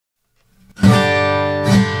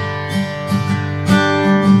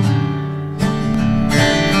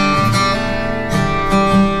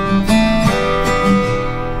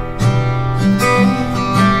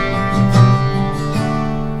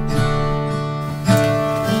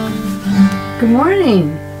Good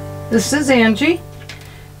morning, this is Angie,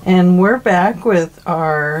 and we're back with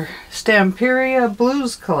our Stamperia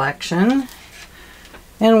Blues collection,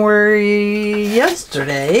 and we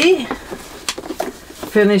yesterday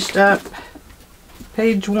finished up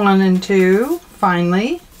page 1 and 2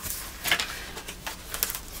 finally.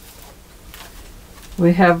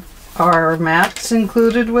 We have our mats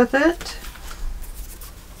included with it.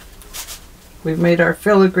 We've made our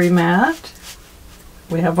filigree mat.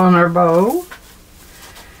 We have on our bow.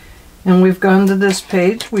 And we've gone to this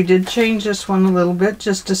page. We did change this one a little bit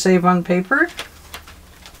just to save on paper.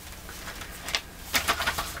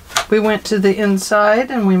 We went to the inside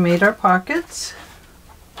and we made our pockets.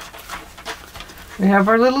 We have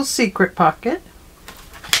our little secret pocket.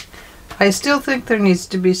 I still think there needs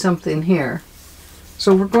to be something here,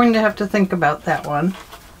 so we're going to have to think about that one.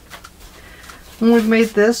 And we've made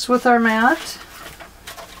this with our mat.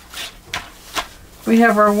 We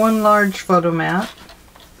have our one large photo mat.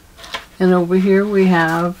 And over here we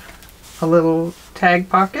have a little tag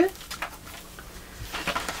pocket,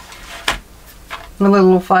 a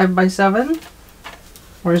little 5x7,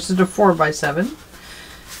 or is it a 4x7,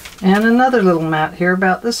 and another little mat here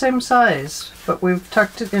about the same size, but we've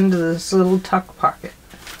tucked it into this little tuck pocket.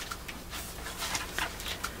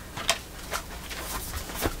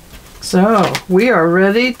 So we are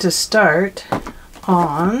ready to start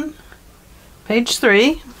on page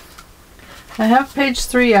 3. I have page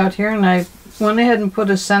 3 out here, and I went ahead and put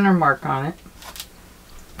a center mark on it.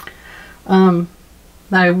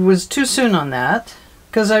 I was too soon on that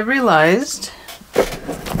because I realized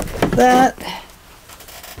that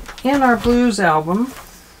in our blues album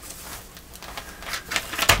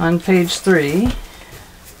on page 3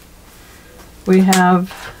 we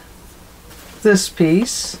have this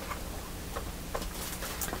piece,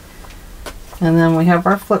 and then we have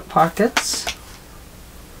our flip pockets.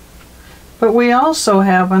 But we also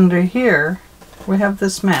have under here, we have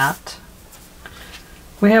this mat.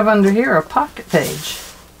 We have under here a pocket page.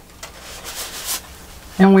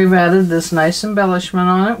 And we've added this nice embellishment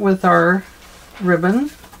on it with our ribbon,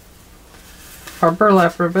 our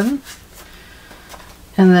burlap ribbon.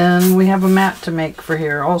 And then we have a mat to make for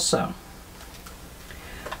here also.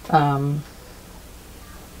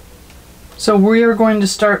 So we are going to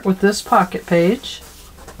start with this pocket page.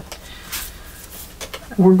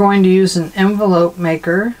 We're going to use an envelope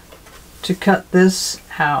maker to cut this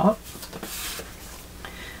out.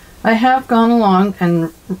 I have gone along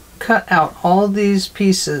and cut out all these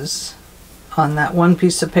pieces on that one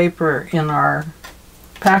piece of paper in our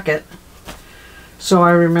packet. So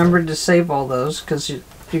I remembered to save all those because you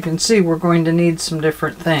can see we're going to need some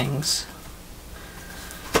different things.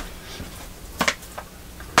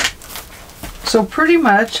 So pretty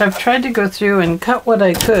much I've tried to go through and cut what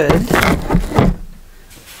I could.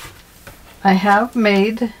 I have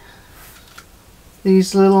made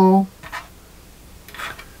these little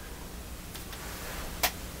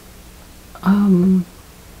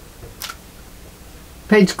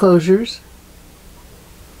page closures.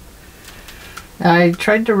 I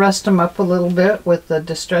tried to rust them up a little bit with the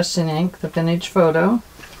distressing ink, the vintage photo,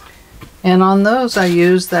 and on those I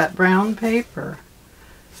used that brown paper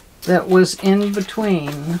that was in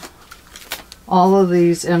between all of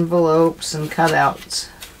these envelopes and cutouts.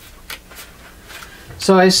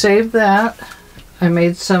 So I saved that. I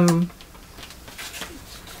made some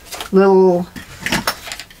little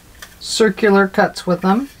circular cuts with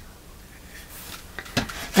them.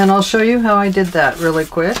 And I'll show you how I did that really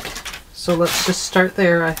quick. So let's just start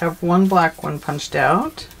there. I have one black one punched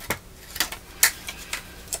out.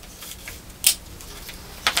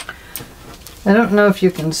 I don't know if you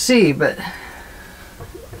can see, but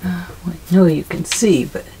I know you can see,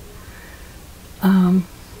 but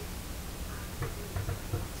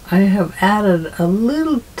I have added a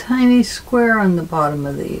little tiny square on the bottom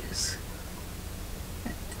of these,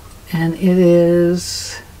 and it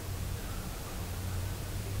is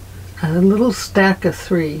a little stack of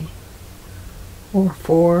 3 or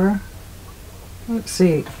 4. Let's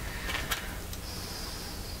see.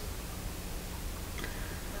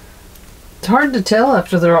 It's hard to tell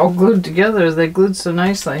after they're all glued together. They glued so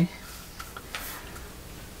nicely.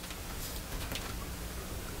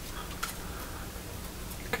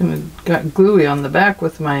 Kind of got gluey on the back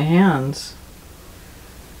with my hands.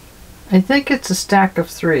 I think it's a stack of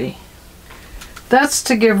 3. That's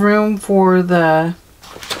to give room for the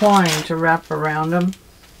twine to wrap around them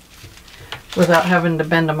without having to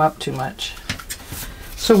bend them up too much.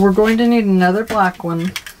 So we're going to need another black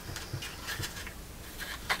one.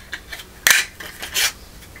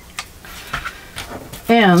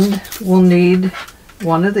 And we'll need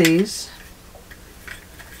one of these.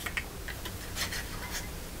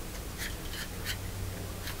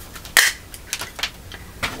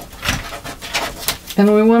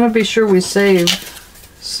 And we want to be sure we save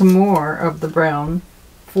some more of the brown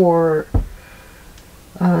for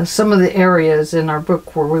some of the areas in our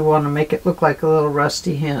book where we want to make it look like a little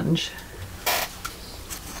rusty hinge.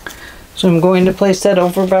 So I'm going to place that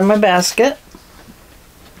over by my basket.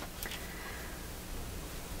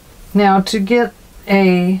 Now to get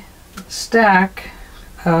a stack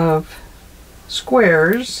of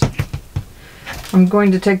squares, I'm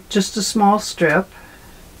going to take just a small strip.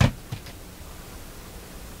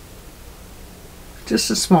 Just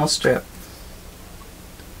a small strip.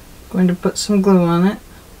 Going to put some glue on it.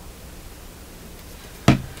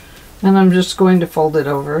 And I'm just going to fold it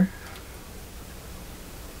over.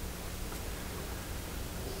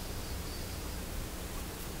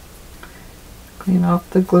 Clean off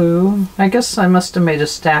the glue. I guess I must have made a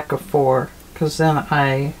stack of 4, because then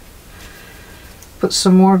I put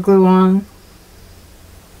some more glue on.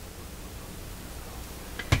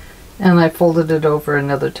 And I folded it over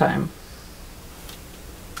another time.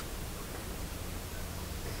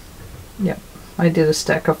 Yep, I did a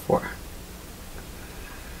stack of 4.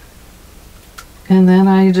 And then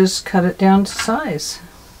I just cut it down to size.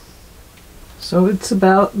 So it's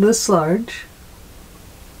about this large.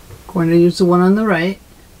 Going to use the one on the right.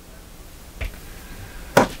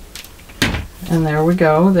 And there we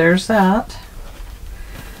go, there's that.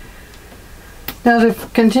 Now to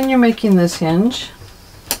continue making this hinge,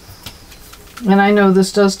 and I know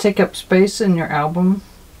this does take up space in your album,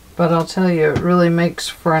 but I'll tell you, it really makes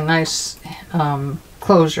for a nice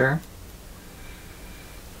closure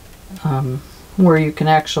where you can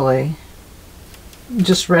actually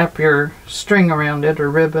just wrap your string around it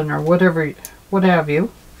or ribbon or whatever, what have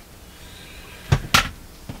you.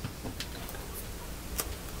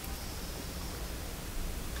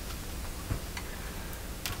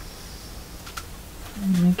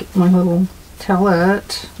 Let me get my little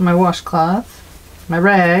towelette, my washcloth, my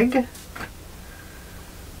rag.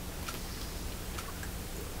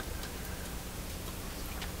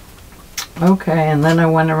 Okay, and then I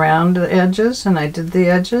went around the edges and I did the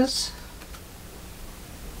edges.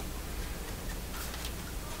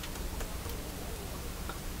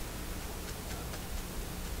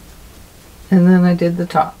 And then I did the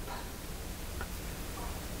top.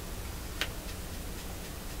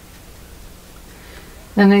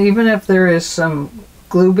 And even if there is some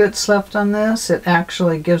glue bits left on this, it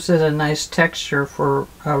actually gives it a nice texture for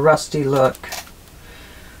a rusty look.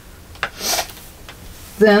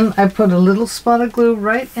 Then I put a little spot of glue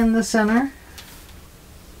right in the center.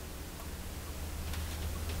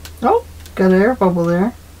 Oh, got an air bubble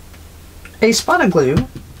there. A spot of glue.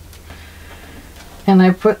 And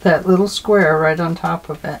I put that little square right on top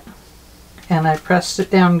of it. And I pressed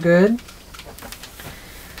it down good.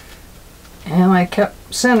 And I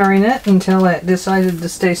kept centering it until it decided to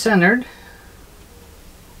stay centered.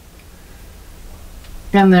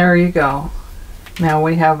 And there you go. Now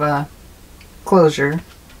we have a closure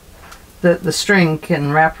that the string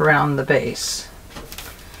can wrap around the base.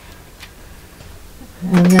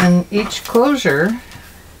 And then each closure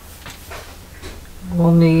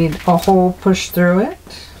will need a hole pushed through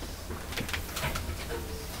it.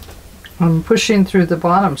 I'm pushing through the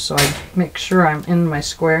bottom so I make sure I'm in my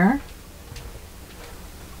square.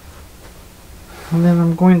 And then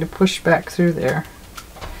I'm going to push back through there.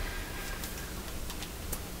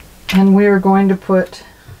 And we are going to put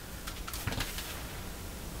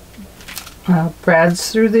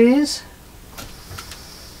brads through these.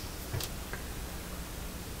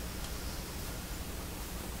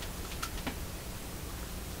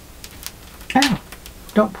 Ow,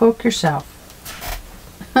 don't poke yourself.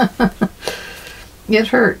 It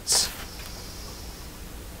hurts.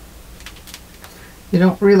 You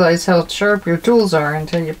don't realize how sharp your tools are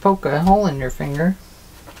until you poke a hole in your finger.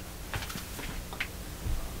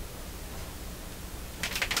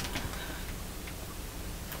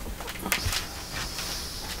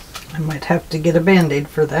 I might have to get a band-aid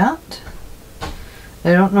for that.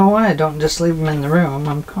 I don't know why I don't just leave them in the room.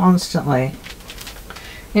 I'm constantly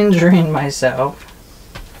injuring myself.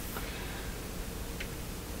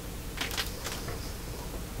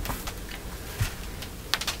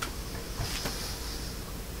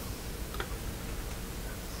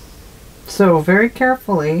 So very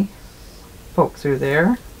carefully poke through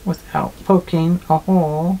there without poking a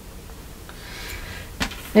hole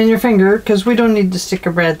in your finger, because we don't need to stick a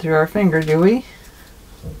brad through our finger, do we?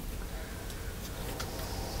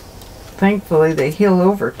 Thankfully they heal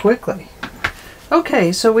over quickly.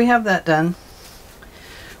 Okay, so we have that done.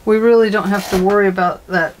 We really don't have to worry about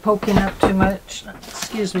that poking up too much.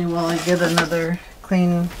 Excuse me while I get another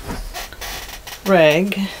clean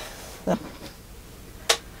rag.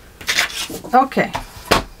 Okay,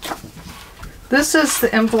 This is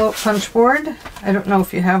the envelope punch board. I don't know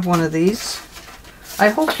if you have one of these. I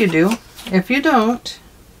hope you do. If you don't,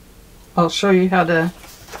 I'll show you how to,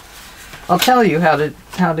 I'll tell you how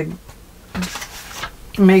to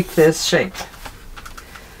make this shape.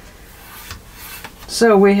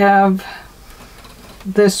 So we have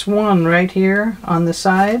this one right here on the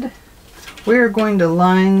side. We're going to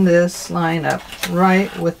line this line up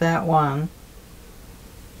right with that one.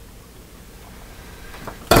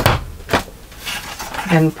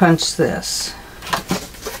 And punch this.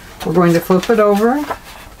 We're going to flip it over,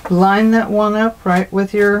 line that one up right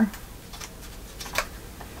with your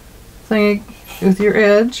thing, with your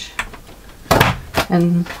edge,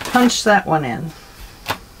 and punch that one in.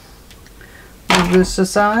 Move this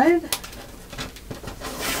aside.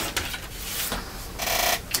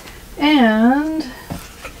 And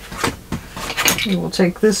we will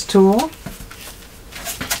take this tool.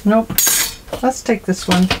 Nope. Let's take this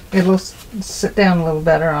one. It'll sit down a little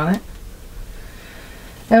better on it.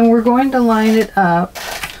 And we're going to line it up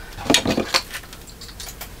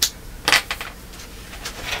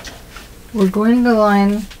we're going to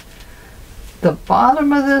line the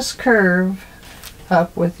bottom of this curve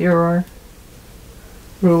up with your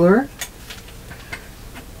ruler.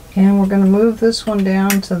 And we're going to move this one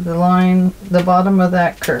down to the line, the bottom of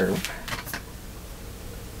that curve.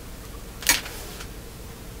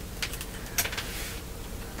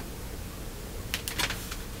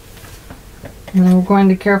 And then we're going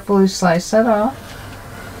to carefully slice that off.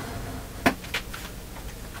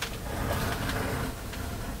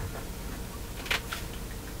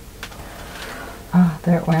 Ah,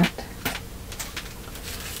 there it went.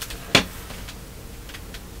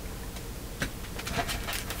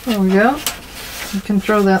 There we go. You can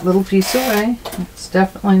throw that little piece away. It's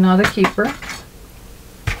definitely not a keeper.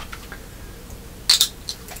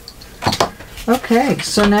 Okay,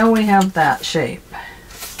 so now we have that shape.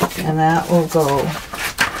 And that will go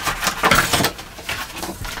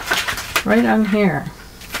right on here.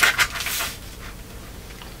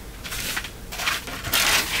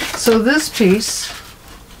 So this piece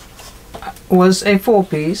was a full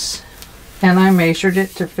piece, and I measured it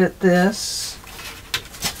to fit this.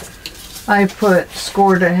 I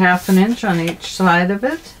scored a ½ inch on each side of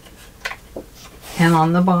it and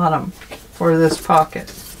on the bottom for this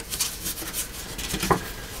pocket.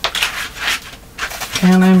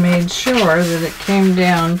 And I made sure that it came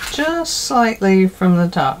down just slightly from the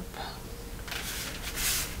top.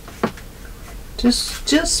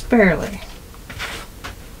 Just barely.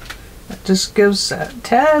 That just gives a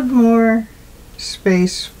tad more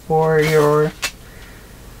space for your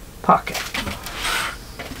pocket.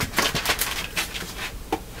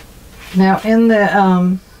 Now in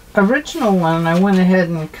the original one, I went ahead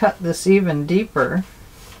and cut this even deeper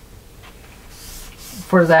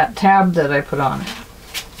for that tab that I put on it.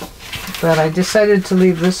 But I decided to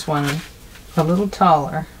leave this one a little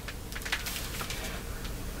taller.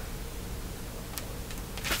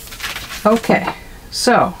 Okay,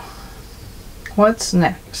 so what's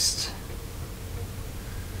next?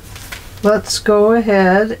 Let's go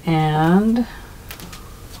ahead and,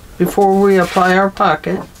 before we apply our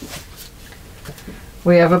pocket,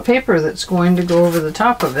 we have a paper that's going to go over the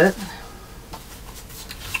top of it.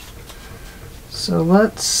 So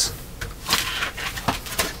let's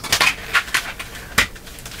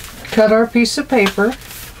cut our piece of paper.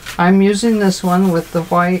 I'm using this one with the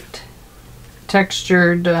white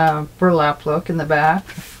textured burlap look in the back,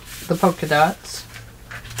 the polka dots.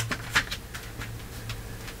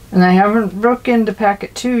 And I haven't broke into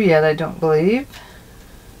packet 2 yet, I don't believe.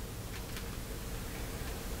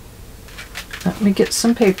 Let me get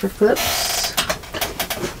some paper clips.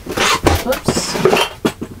 Whoops.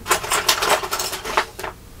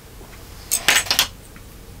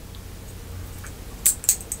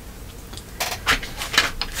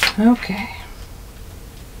 Okay.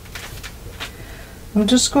 I'm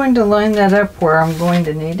just going to line that up where I'm going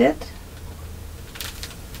to need it,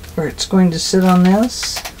 where it's going to sit on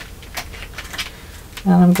this,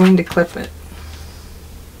 and I'm going to clip it.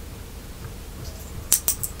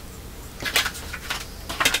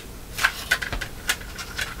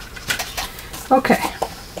 Okay.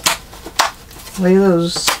 Lay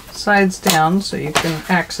those sides down so you can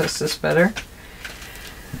access this better.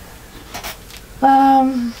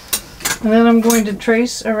 And then I'm going to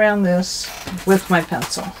trace around this with my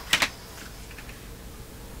pencil.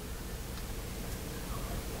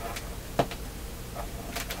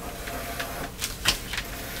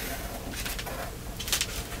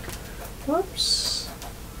 Whoops.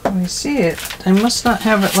 I see it. I must not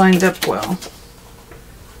have it lined up well.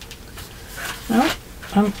 Nope.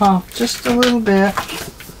 I'm off just a little bit.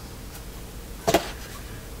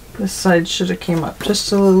 This side should have came up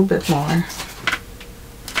just a little bit more.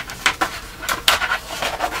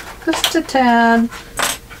 Just a tad.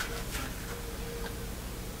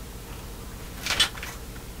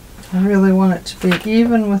 I really want it to be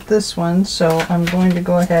even with this one, so I'm going to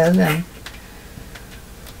go ahead and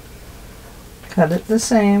cut it the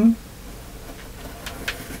same.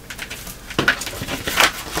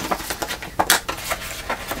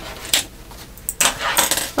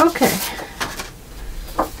 Okay.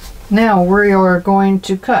 Now we are going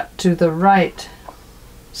to cut to the right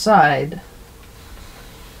side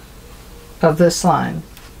of this line.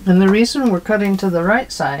 And the reason we're cutting to the right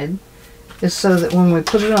side is so that when we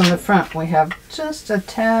put it on the front, we have just a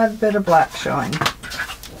tad bit of black showing.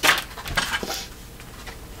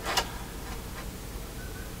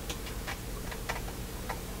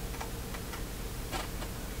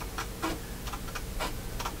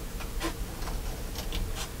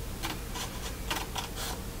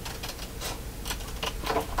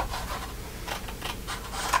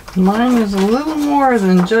 Mine is a little more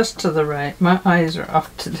than just to the right. My eyes are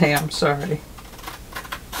off today, I'm sorry.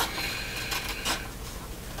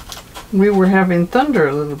 We were having thunder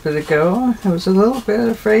a little bit ago. I was a little bit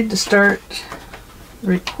afraid to start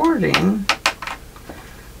recording,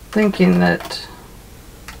 thinking that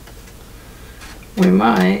we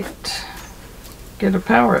might get a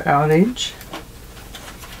power outage.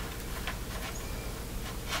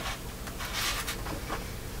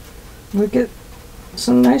 We get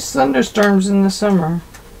some nice thunderstorms in the summer,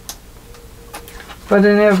 but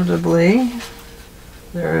inevitably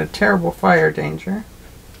they're a terrible fire danger.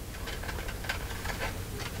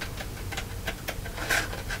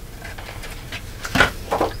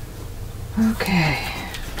 Okay,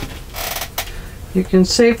 you can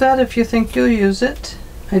save that if you think you'll use it.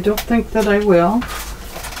 I don't think that I will.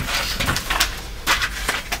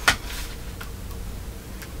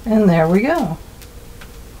 And there we go.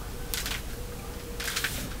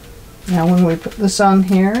 Now when we put this on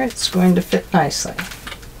here, it's going to fit nicely.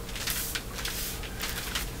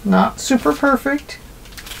 Not super perfect,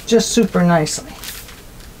 just super nicely.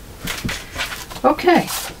 Okay.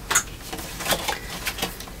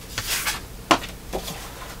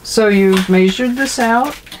 So you've measured this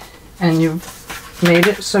out and you've made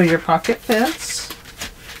it so your pocket fits.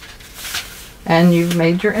 And you've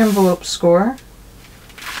made your envelope score.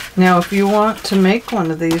 Now if you want to make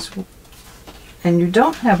one of these and you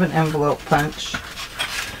don't have an envelope punch,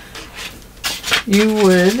 you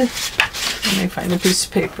would, let me find a piece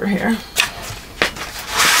of paper here.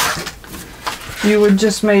 You would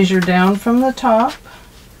just measure down from the top,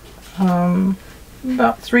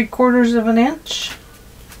 about 3/4 of an inch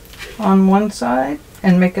on one side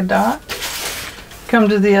and make a dot. Come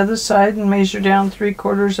to the other side and measure down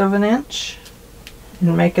 3/4 of an inch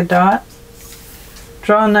and make a dot.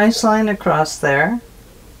 Draw a nice line across there.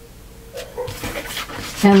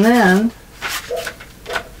 And then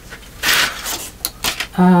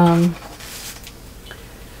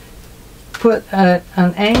put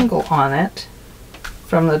an angle on it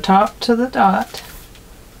from the top to the dot.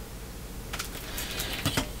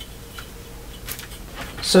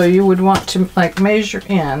 So you would want to like measure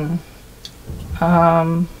in,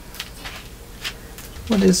 what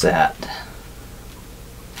is that?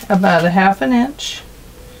 About 1/2 inch.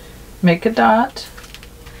 Make a dot.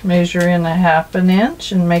 Measure in 1/2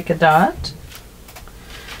 inch and make a dot.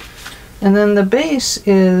 And then the base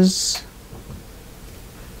is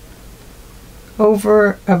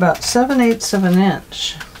over about 7/8 of an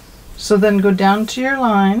inch. So then go down to your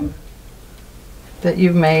line that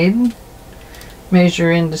you've made, measure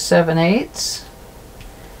into 7/8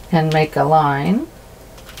 and make a line.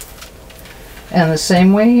 And the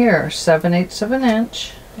same way here, 7/8 of an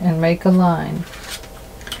inch and make a line.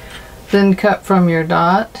 Then cut from your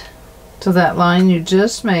dot to that line you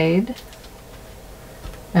just made,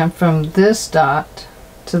 and from this dot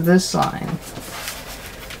to this line.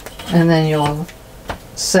 And then you'll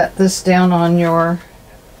set this down on your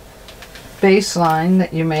baseline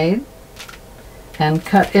that you made and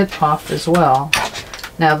cut it off as well.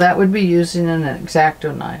 Now that would be using an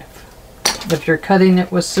X-Acto knife. If you're cutting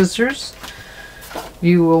it with scissors,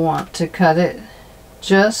 you will want to cut it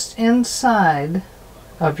just inside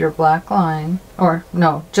of your black line, or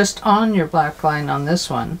no, just on your black line on this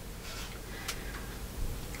one.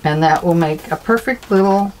 And that will make a perfect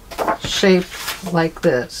little shape like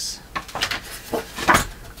this.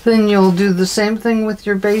 Then you'll do the same thing with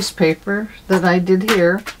your base paper that I did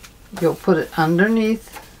here. You'll put it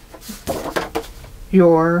underneath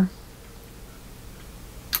your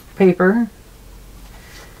paper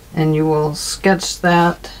and you will sketch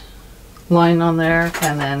that line on there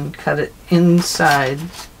and then cut it inside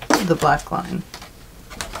above the black line.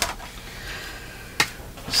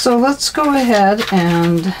 So let's go ahead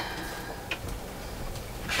and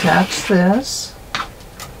attach this.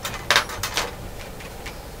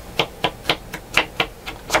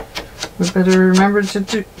 We better remember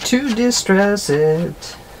to distress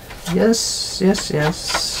it. Yes, yes,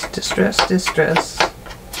 yes. Distress, distress.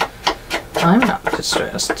 I'm not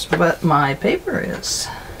distressed, but my paper is.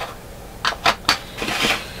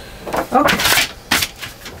 Okay.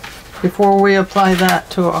 Before we apply that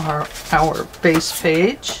to our base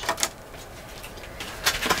page.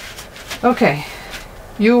 Okay.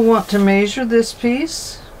 You'll want to measure this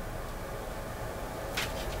piece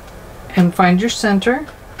and find your center.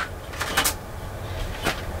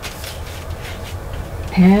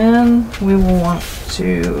 And we will want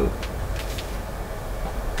to,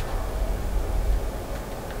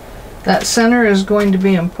 that center is going to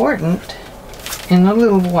be important in a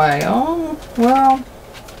little while. Well,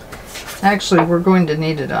 actually we're going to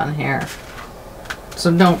need it on here.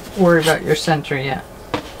 So don't worry about your center yet.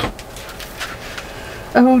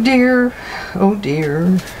 Oh dear, oh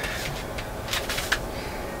dear.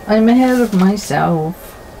 I'm ahead of myself.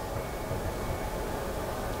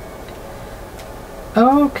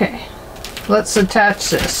 Okay, let's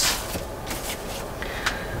attach this.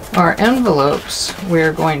 Our envelopes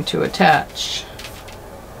we're going to attach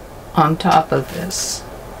on top of this.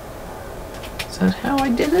 Is that how I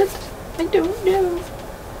did it? I don't know.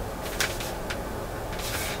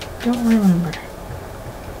 Don't remember.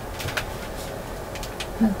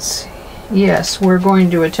 Let's see. Yes, we're going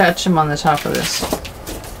to attach them on the top of this.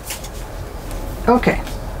 Okay.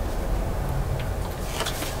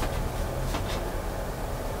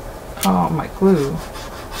 Oh, my glue.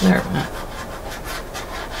 There it went.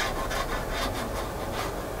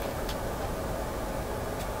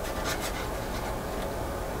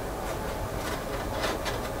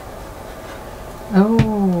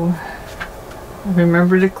 Oh,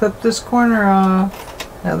 remember to clip this corner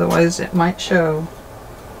off, otherwise it might show.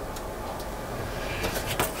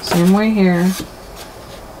 Same way here.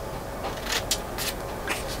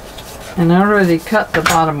 And I already cut the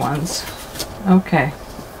bottom ones. Okay.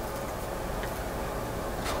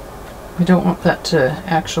 We don't want that to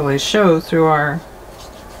actually show through our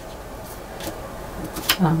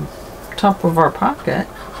top of our pocket.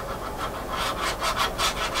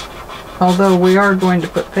 Although we are going to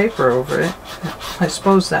put paper over it, I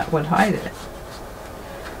suppose that would hide it.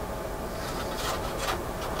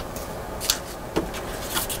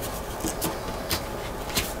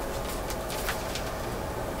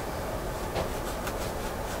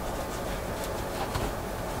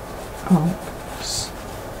 Oh.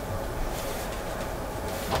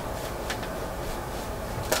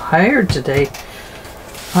 Tired today.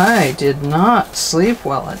 I did not sleep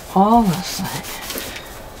well at all last night.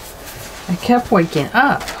 I kept waking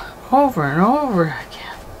up over and over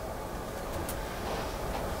again.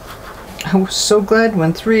 I was so glad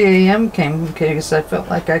when 3 a.m. came because I felt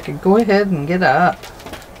like I could go ahead and get up.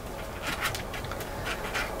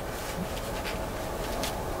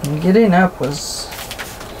 And getting up was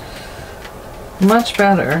much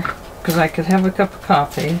better because I could have a cup of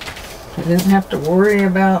coffee. I didn't have to worry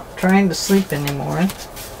about trying to sleep anymore.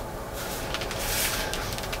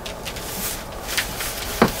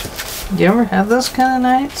 Do you ever have those kind of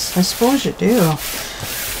nights? I suppose you do.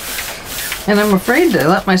 And I'm afraid to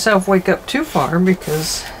let myself wake up too far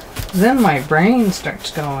because then my brain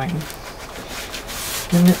starts going.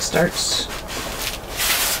 And it starts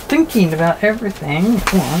thinking about everything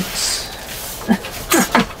at once.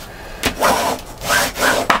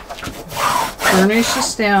 Burnish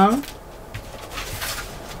this down.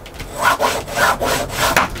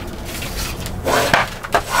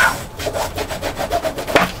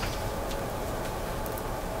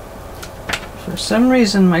 For some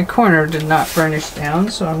reason my corner did not burnish down,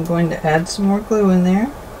 so I'm going to add some more glue in there.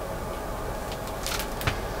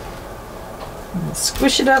 And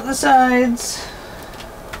squish it out the sides.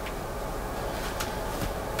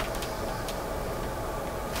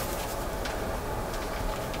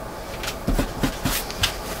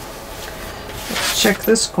 Let's check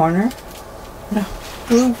this corner. No,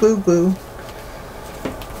 glue, glue, glue.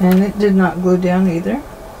 And it did not glue down either.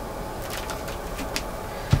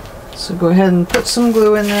 So go ahead and put some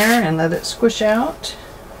glue in there and let it squish out.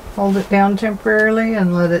 Hold it down temporarily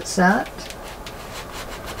and let it set.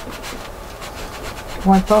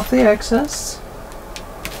 Wipe off the excess.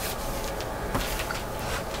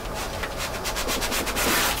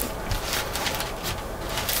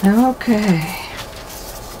 Okay.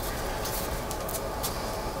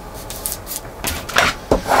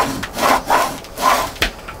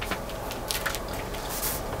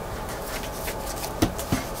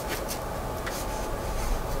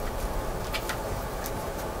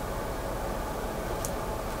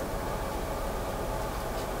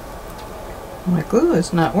 My glue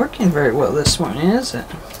is not working very well this morning, is it?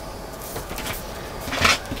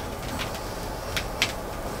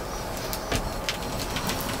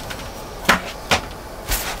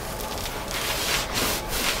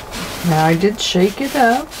 Now I did shake it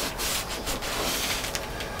up.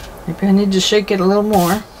 Maybe I need to shake it a little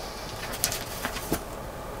more.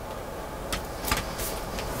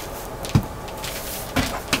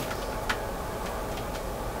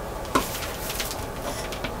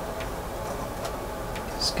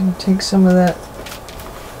 Just going to take some of that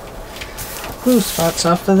glue spots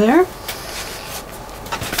off of there.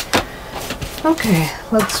 Okay,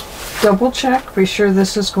 let's double check, be sure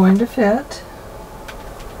this is going to fit.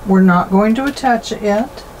 We're not going to attach it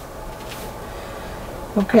yet.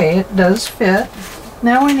 Okay, it does fit.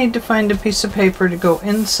 Now we need to find a piece of paper to go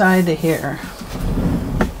inside of here.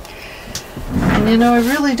 And you know, I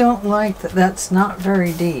really don't like that that's not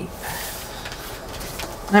very deep.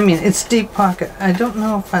 I mean, it's deep pocket. I don't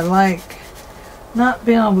know if I like not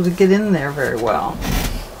being able to get in there very well.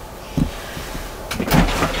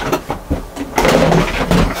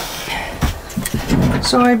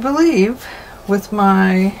 So I believe with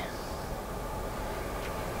my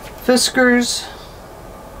Fisker's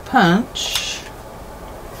punch,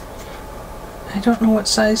 I don't know what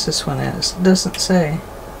size this one is. It doesn't say.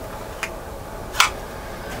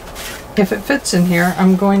 If it fits in here,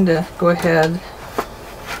 I'm going to go ahead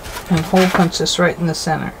and hole punch this right in the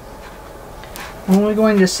center. I'm only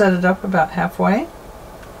going to set it up about halfway.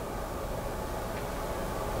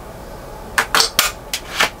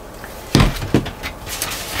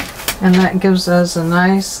 And that gives us a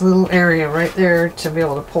nice little area right there to be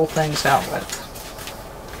able to pull things out with.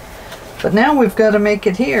 But now we've got to make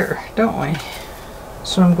it here, don't we?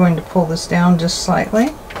 So I'm going to pull this down just slightly.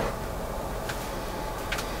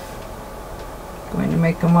 Going to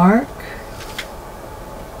make a mark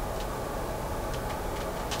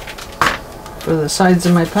for the sides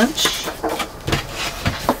of my punch.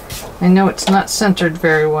 I know it's not centered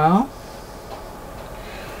very well.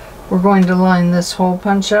 We're going to line this hole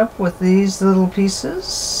punch up with these little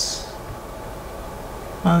pieces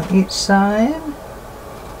on each side.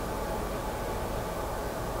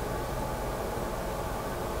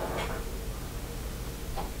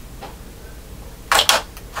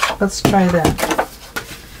 Let's try that.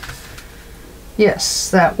 Yes,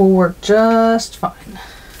 that will work just fine.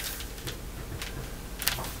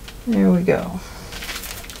 There we go.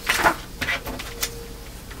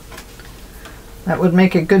 That would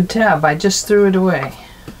make a good tab. I just threw it away.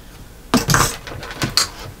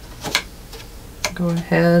 Go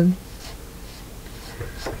ahead.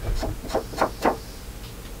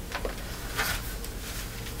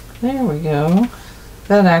 There we go.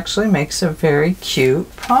 That actually makes a very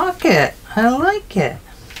cute pocket. I like it.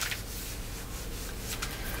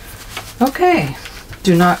 Okay,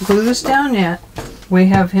 do not glue this down yet. We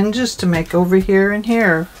have hinges to make over here and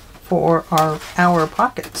here for our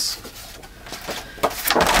pockets.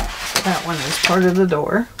 That one is part of the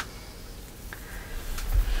door.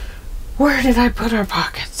 Where did I put our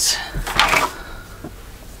pockets?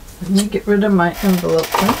 Let me get rid of my envelope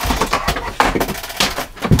punch.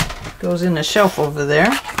 Goes in a shelf over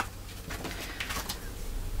there.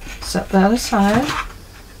 Set that aside.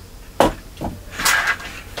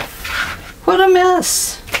 What a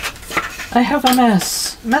mess! I have a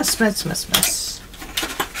mess. Mess.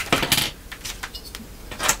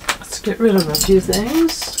 Let's get rid of a few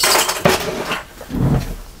things.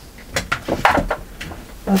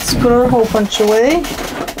 Let's put our hole punch away.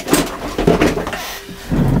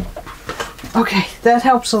 Okay, that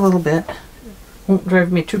helps a little bit. Won't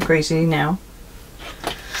drive me too crazy now.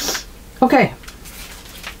 Okay.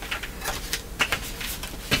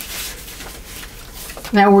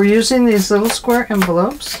 Now we're using these little square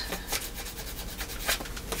envelopes.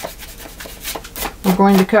 We're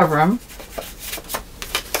going to cover them.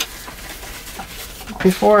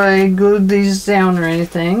 Before I glued these down or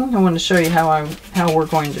anything, I want to show you how we're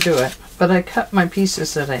going to do it. But I cut my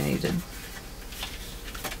pieces that I needed.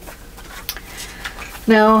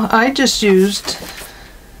 Now I just used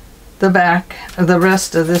the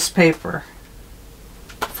rest of this paper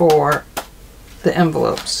for the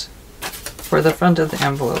envelopes, for the front of the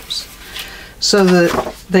envelopes, so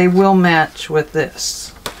that they will match with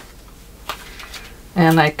this.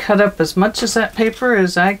 And I cut up as much of that paper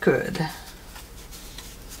as I could.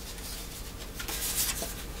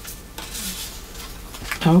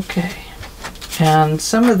 Okay, and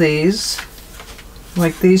some of these,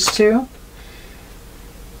 like these two,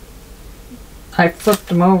 I flipped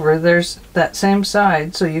them over. There's that same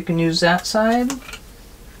side, so you can use that side,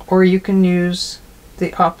 or you can use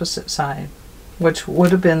the opposite side. which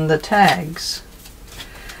would have been the tags.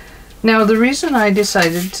 Now the reason I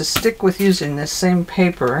decided to stick with using this same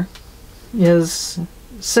paper is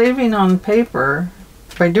saving on paper.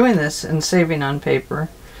 By doing this and saving on paper,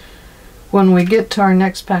 when we get to our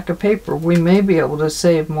next pack of paper, we may be able to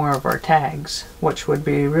save more of our tags, which would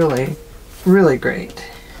be really, really great.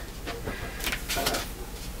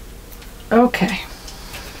 Okay,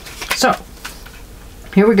 so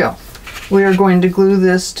here we go. We are going to glue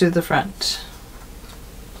this to the front.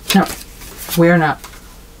 No, we are not.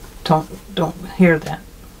 Don't hear that.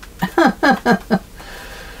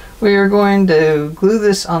 We are going to glue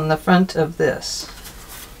this on the front of this.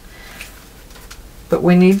 But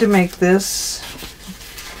we need to make this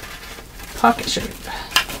pocket shape.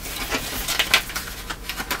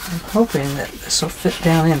 I'm hoping that this will fit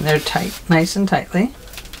down in there tight, nice and tightly.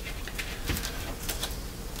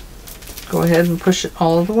 Go ahead and push it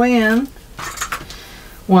all the way in.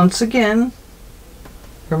 Once again,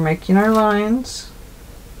 we're making our lines.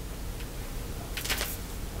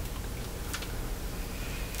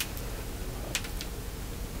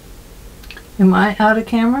 Am I out of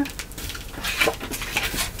camera?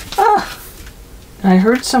 Ah, I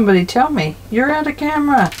heard somebody tell me, you're out of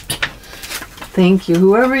camera. Thank you,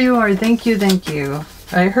 whoever you are, thank you, thank you.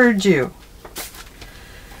 I heard you.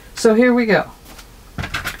 So here we go.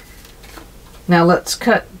 Now let's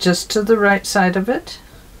cut just to the right side of it.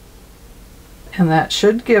 And that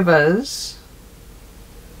should give us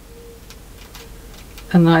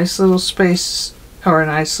a nice little space, or a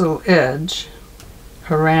nice little edge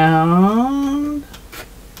around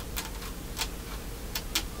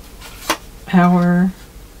our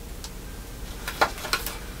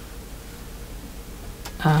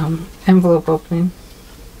envelope opening.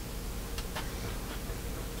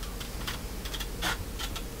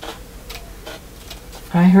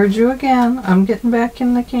 I heard you again. I'm getting back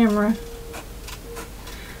in the camera.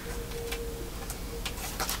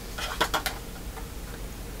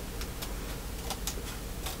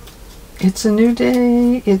 It's a new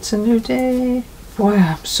day. It's a new day. Boy,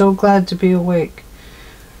 I'm so glad to be awake.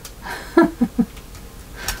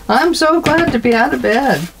 I'm so glad to be out of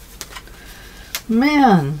bed.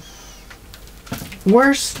 Man,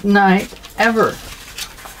 worst night ever.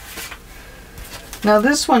 Now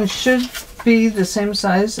this one should be the same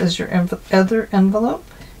size as your other envelope,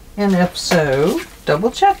 and if so,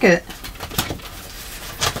 double check it.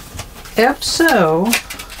 If so,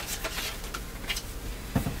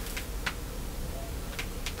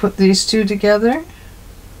 put these two together.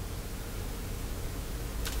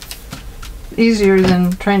 Easier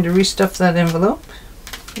than trying to restuff that envelope.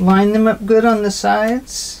 Line them up good on the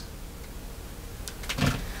sides.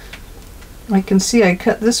 I can see I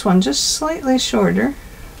cut this one just slightly shorter,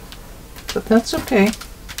 but that's okay.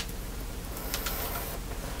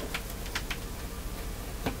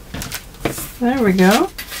 There we go.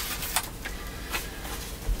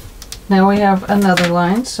 Now we have another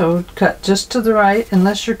line, so cut just to the right.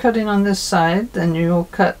 Unless you're cutting on this side, then you'll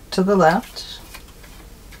cut to the left.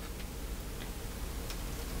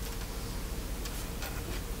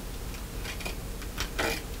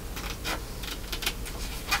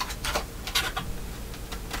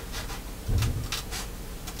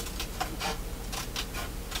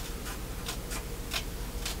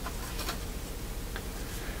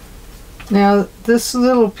 Now this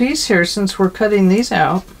little piece here, since we're cutting these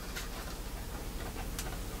out,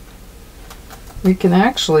 we can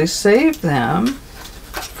actually save them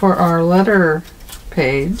for our letter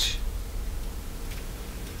page,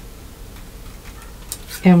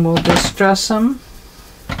 and we'll distress them.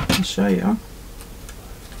 I'll show you.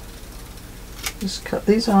 Just cut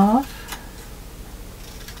these off.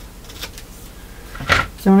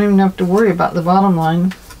 Don't even have to worry about the bottom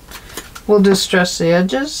line. We'll distress the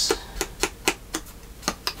edges.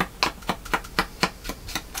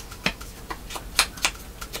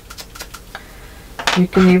 You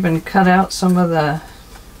can even cut out some of the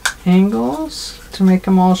angles to make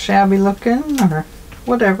them all shabby looking or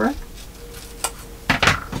whatever.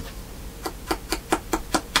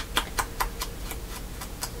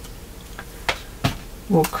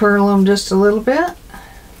 We'll curl them just a little bit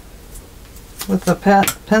with a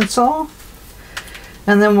pencil,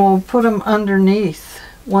 and then we'll put them underneath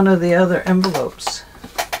one of the other envelopes.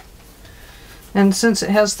 And since it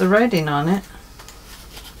has the writing on it,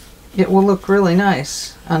 it will look really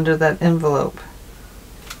nice under that envelope.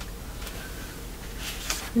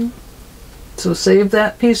 So save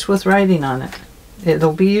that piece with writing on it.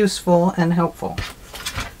 It'll be useful and helpful.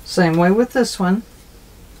 Same way with this one.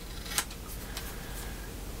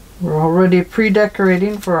 We're already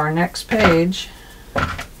pre-decorating for our next page.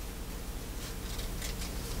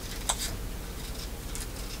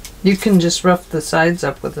 You can just rough the sides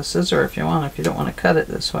up with a scissor if you want, if you don't want to cut it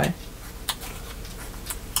this way.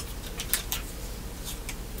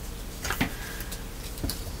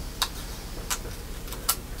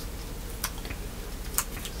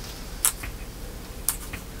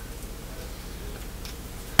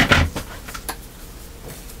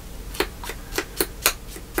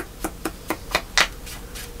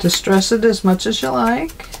 Distress it as much as you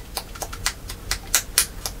like.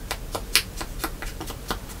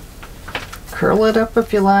 Curl it up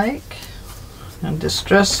if you like. And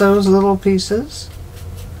distress those little pieces.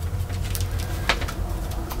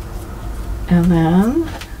 And then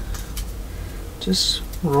just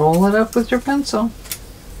roll it up with your pencil.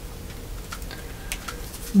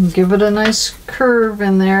 And give it a nice curve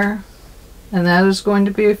in there. And that is going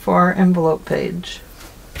to be for our envelope page.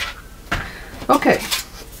 Okay.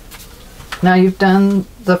 Now you've done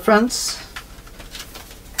the fronts,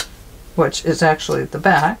 which is actually the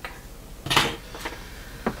back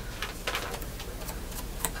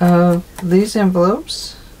of these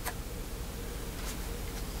envelopes.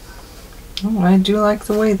 Oh, I do like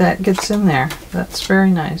the way that gets in there. That's very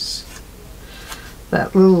nice.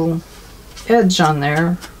 That little edge on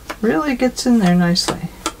there really gets in there nicely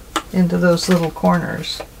into those little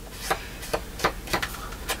corners.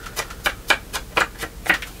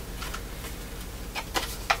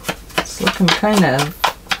 Looking kind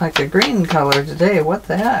of like a green color today. What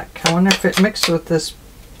the heck? I wonder if it mixed with this,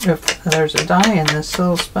 if there's a dye in this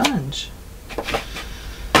little sponge.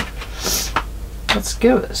 Let's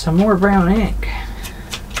give it some more brown ink.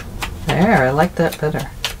 There, I like that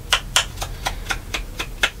better.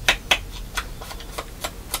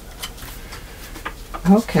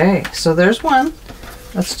 Okay, so there's one.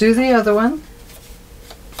 Let's do the other one.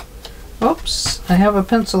 Oops, I have a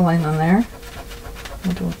pencil line on there.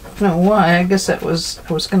 I don't know why. I guess that was,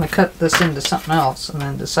 I was going to cut this into something else and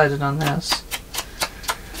then decided on this.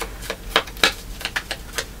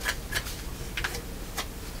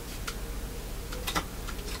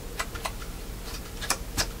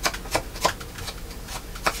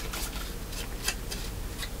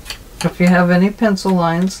 If you have any pencil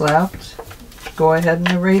lines left, go ahead and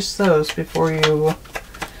erase those before you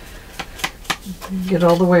get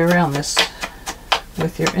all the way around this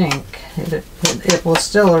with your ink. It will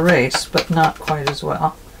still erase, but not quite as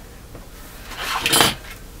well.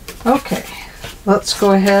 Okay, let's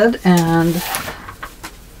go ahead and,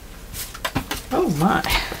 oh my,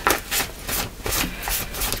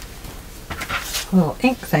 a little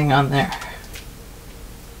ink thing on there.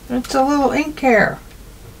 It's a little ink hair.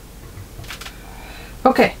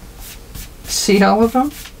 Okay, see all of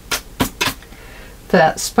them?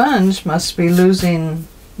 That sponge must be losing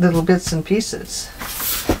little bits and pieces.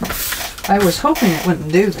 I was hoping it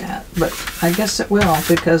wouldn't do that, but I guess it will,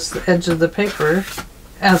 because the edge of the paper,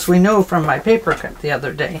 as we know from my paper cut the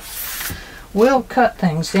other day, will cut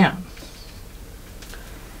things down.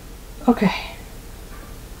 Okay.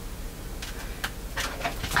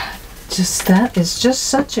 Just that is just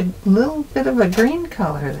such a little bit of a green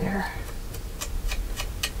color there.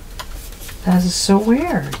 That is so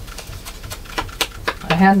weird.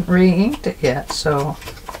 I hadn't re-inked it yet, so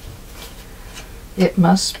it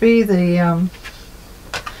must be the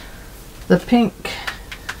pink.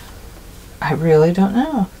 I really don't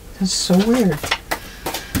know. That's so weird.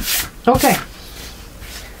 Okay,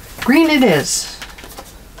 green it is.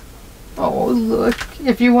 Oh look!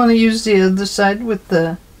 If you want to use the other side with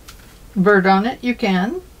the bird on it, you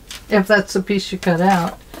can. If that's the piece you cut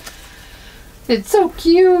out. It's so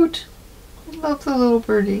cute. I love the little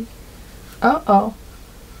birdie. Uh-oh.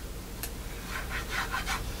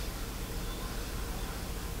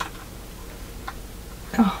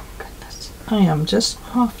 Oh, goodness. I am just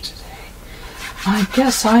off today. I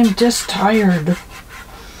guess I'm just tired.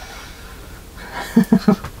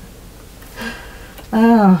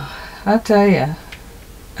 Oh, I tell you.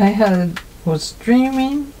 Was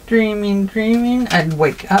dreaming. I'd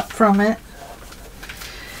wake up from it.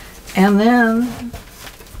 And then,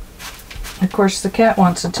 of course, the cat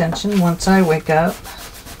wants attention once I wake up.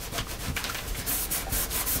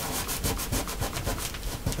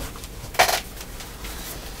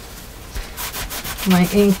 My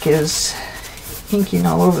ink is inking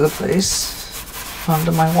all over the place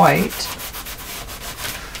onto my white.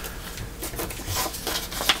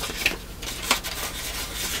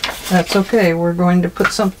 That's okay, we're going to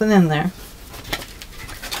put something in there.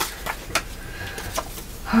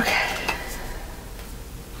 Okay.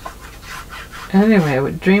 Anyway, I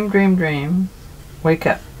would dream, wake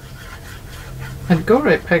up. I'd go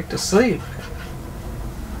right back to sleep.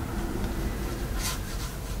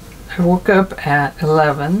 I woke up at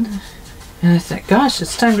 11, And I thought, gosh,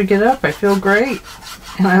 it's time to get up. I feel great.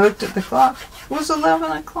 And I looked at the clock. It was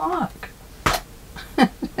 11 o'clock. I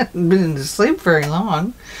hadn't been to sleep very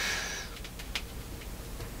long.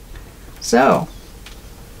 So,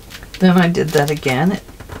 then I did that again at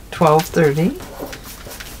 12:30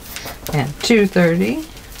 and 2:30.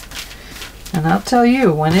 And I'll tell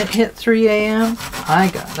you, when it hit 3 a.m., I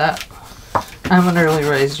got up. I'm an early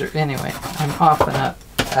riser anyway. I'm often up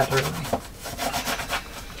that early.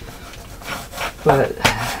 But,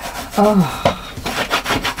 oh.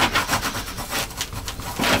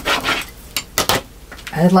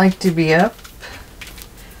 I'd like to be up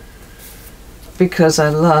because I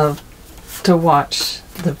love to watch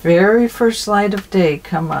the very first light of day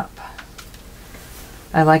come up.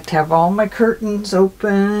 I like to have all my curtains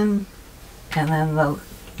open, and then the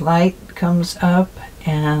light comes up,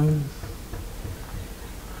 and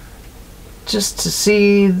just to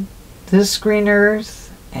see this green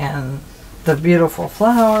earth and the beautiful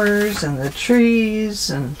flowers and the trees,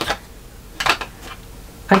 and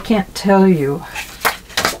I can't tell you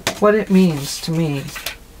what it means to me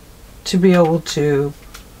to be able to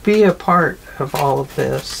be a part of all of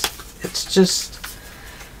this. It's just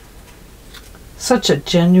such a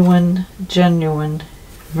genuine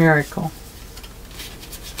miracle.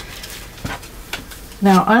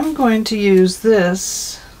 Now I'm going to use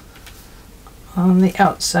this on the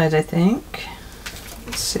outside, I think.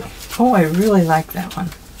 Let's see. Oh, I really like that one.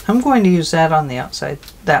 I'm going to use that on the outside.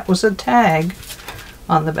 That was a tag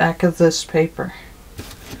on the back of this paper.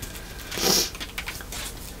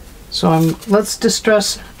 So let's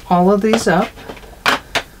distress all of these up.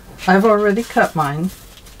 I've already cut mine.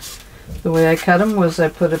 The way I cut them was I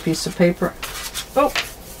put a piece of paper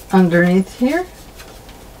underneath here,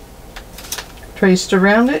 traced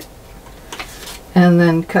around it, and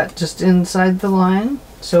then cut just inside the line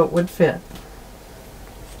so it would fit.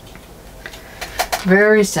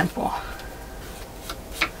 Very simple.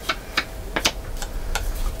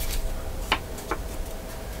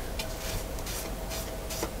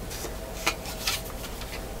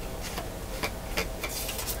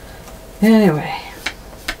 Anyway,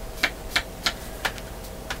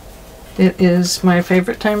 it is my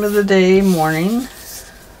favorite time of the day, morning.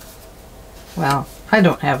 Well, I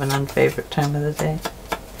don't have an unfavorite time of the day.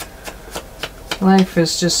 Life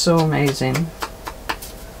is just so amazing.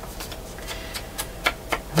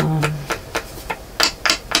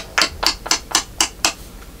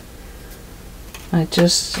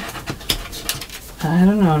 I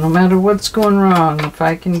don't know, no matter what's going wrong, if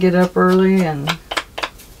I can get up early and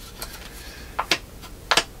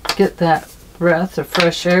get that breath of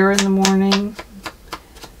fresh air in the morning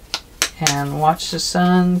and watch the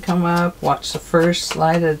sun come up, watch the first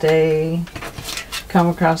light of day come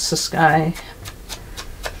across the sky,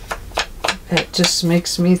 it just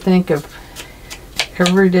makes me think of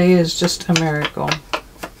every day is just a miracle.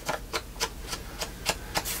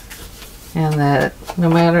 And that no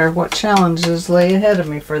matter what challenges lay ahead of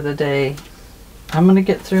me for the day, I'm going to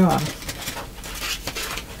get through them.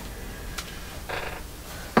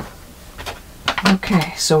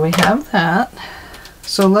 Okay, so we have that.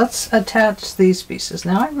 So let's attach these pieces.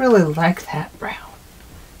 Now I really like that brown.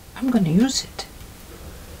 I'm going to use it,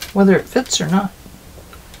 whether it fits or not.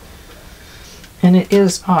 And it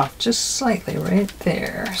is off just slightly right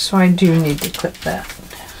there, so I do need to clip that.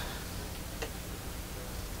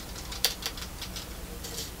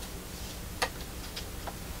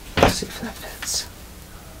 Let's see if that fits.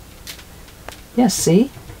 Yes,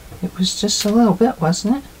 see? It was just a little bit,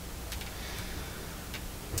 wasn't it?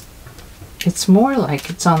 It's more like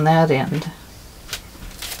it's on that end.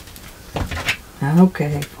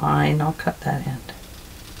 Okay, fine, I'll cut that end.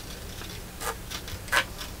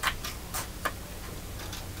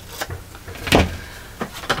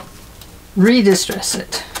 Redistress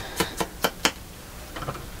it.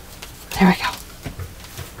 There we go.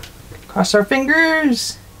 Cross our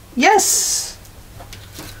fingers. Yes!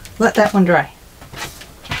 Let that one dry.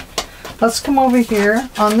 Let's come over here.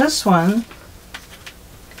 On this one,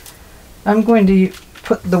 I'm going to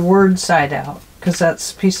put the word side out because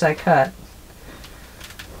that's the piece I cut.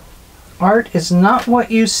 Art is not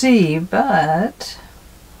what you see, but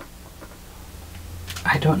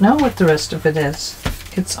I don't know what the rest of it is.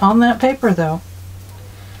 It's on that paper though.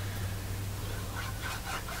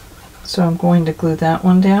 So I'm going to glue that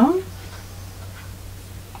one down.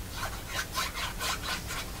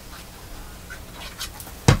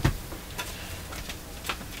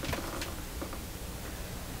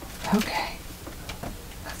 Okay,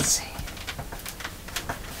 let's see.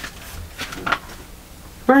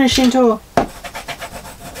 Burnishing tool,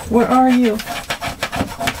 where are you?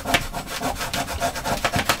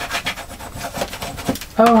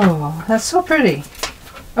 Oh, that's so pretty.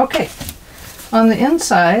 Okay, on the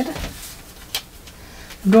inside,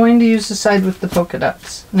 I'm going to use the side with the polka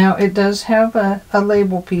dots. Now it does have a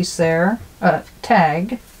label piece there, a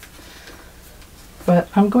tag, but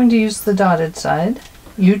I'm going to use the dotted side.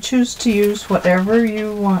 You choose to use whatever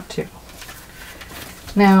you want to.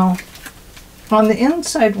 Now, on the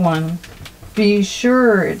inside one, be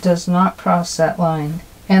sure it does not cross that line,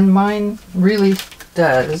 and mine really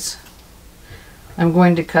does. I'm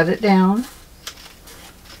going to cut it down.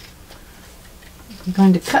 I'm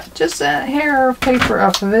going to cut just that hair of paper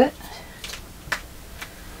off of it.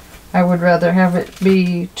 I would rather have it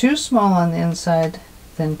be too small on the inside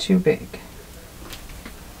than too big.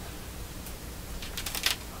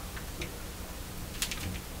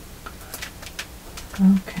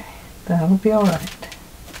 Okay, that'll be all right.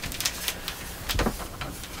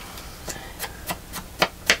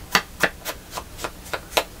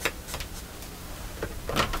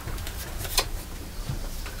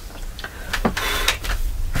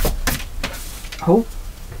 Oh,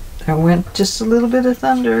 there went just a little bit of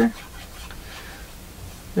thunder.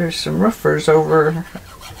 There's some roofers over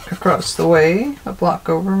across the way, a block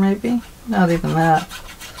over maybe, not even that.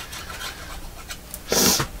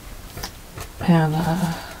 And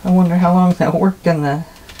I wonder how long they'll work in the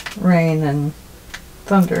rain and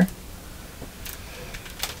thunder.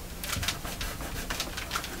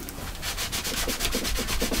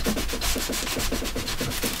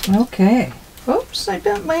 Okay. Oops, I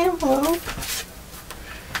bent my envelope.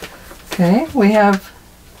 Okay, we have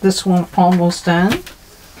this one almost done.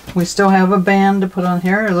 We still have a band to put on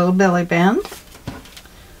here, a little belly band.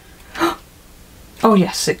 Oh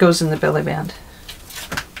yes, it goes in the belly band.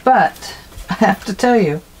 But I have to tell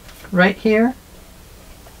you, right here,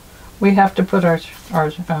 we have to put our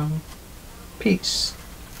piece.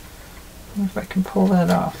 I wonder if I can pull that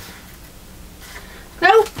off.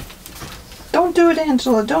 No! Don't do it,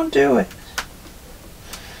 Angela, don't do it.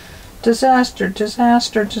 Disaster,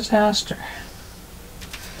 disaster, disaster.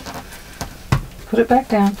 Put it back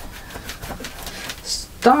down.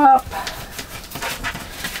 Stop.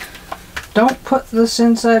 Don't put this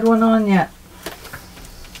inside one on yet.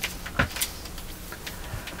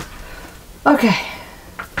 Okay,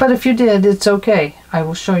 but if you did, it's okay. I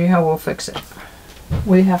will show you how we'll fix it.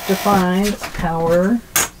 We have to find our...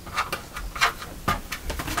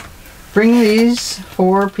 Bring these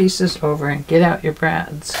 4 pieces over and get out your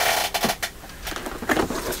brads.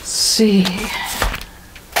 Let's see.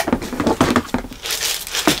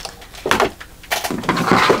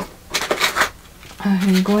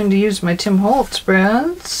 I'm going to use my Tim Holtz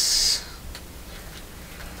brads.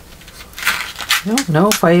 I don't know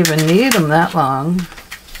if I even need them that long.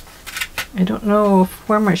 I don't know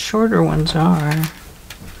where my shorter ones are. I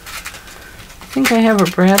think I have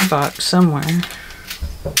a brad box somewhere.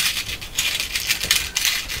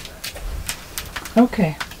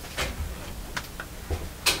 Okay.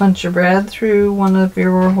 Punch your brad through one of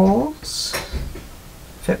your holes.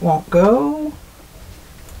 If it won't go,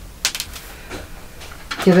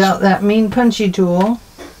 get out that mean punchy tool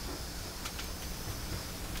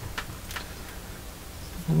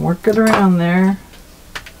and work it around there.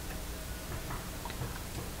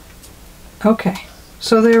 Okay,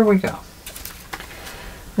 so there we go.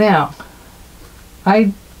 Now,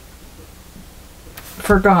 I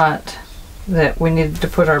forgot that we needed to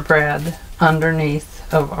put our brad underneath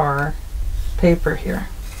of our paper here.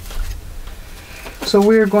 So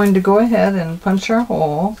we're going to go ahead and punch our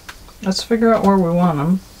hole. Let's figure out where we want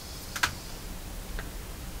them.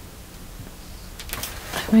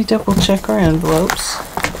 Let me double check our envelopes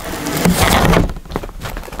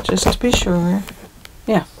just to be sure.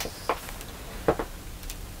 Yeah.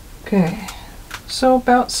 Okay, so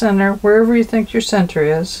about center, wherever you think your center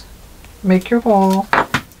is, make your hole.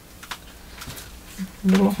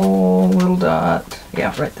 Little hole, little dot.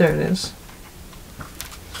 Yeah, right there it is.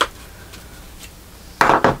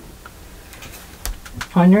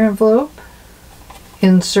 On your envelope,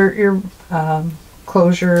 insert your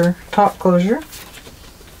closure, top closure.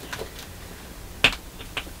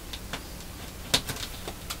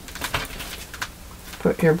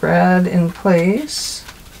 Put your brad in place.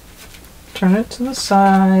 Turn it to the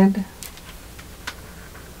side.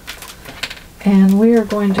 And we are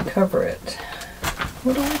going to cover it.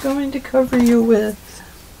 What are we going to cover you with?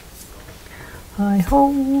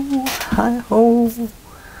 Hi-ho, hi-ho.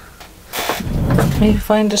 Let me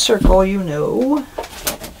find a circle you know.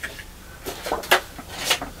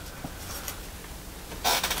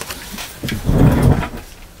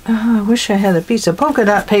 Oh, I wish I had a piece of polka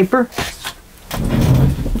dot paper.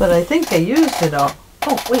 But I think I used it all.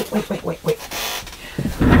 Oh, wait.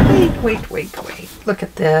 Wait. Look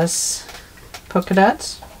at this. Polka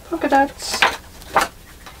dots. Polka dots.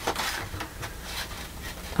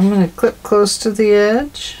 I'm going to clip close to the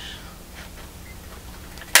edge.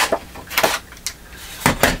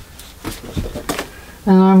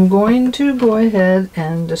 And I'm going to go ahead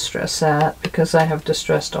and distress that because I have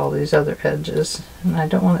distressed all these other edges and I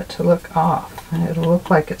don't want it to look off. It'll look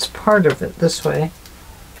like it's part of it this way.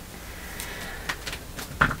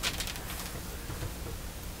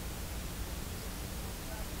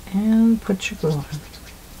 And put your glue on.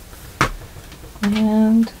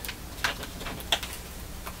 And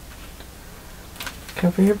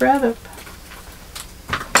cover your bread up.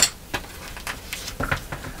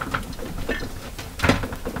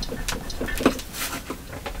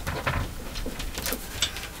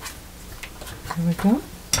 There we go.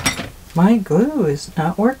 My glue is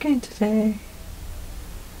not working today.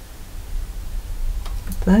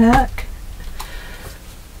 What the heck?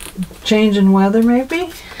 Change in weather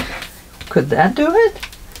maybe? Could that do it?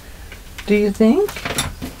 Do you think?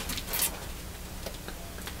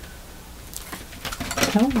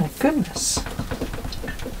 Oh my goodness.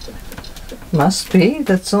 Must be.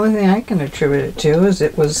 That's the only thing I can attribute it to, is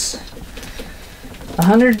it was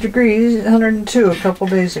 100 degrees, 102 a couple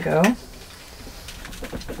days ago.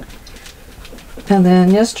 And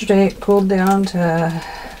then yesterday it cooled down to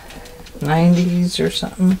 90s or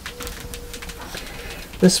something.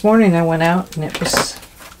 This morning I went out and it was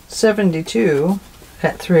 72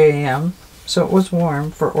 at 3 a.m. So it was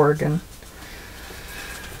warm for Oregon.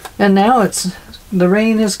 And now the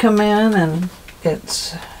rain has come in and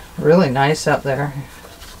it's really nice out there.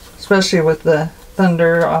 Especially with the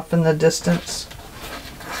thunder off in the distance.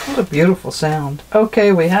 What a beautiful sound.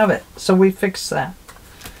 Okay, we have it. So we fixed that.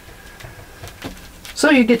 So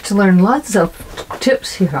you get to learn lots of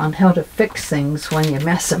tips here on how to fix things when you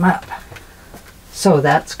mess them up. So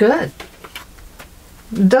that's good.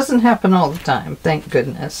 It doesn't happen all the time, thank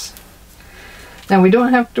goodness. Now we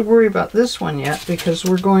don't have to worry about this one yet because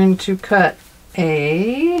we're going to cut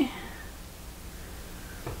well,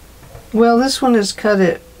 this one is cut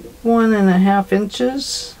at 1.5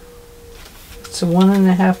 inches. It's a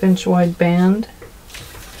 1.5 inch wide band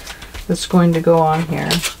that's going to go on here.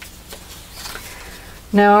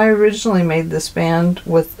 Now I originally made this band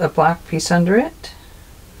with a black piece under it.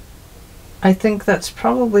 I think that's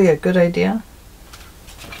probably a good idea.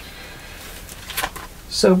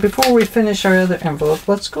 So before we finish our other envelope,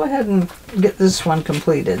 let's go ahead and get this one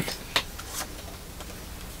completed.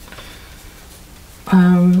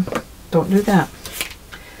 Don't do that.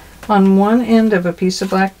 On one end of a piece of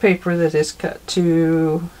black paper that is cut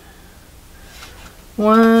to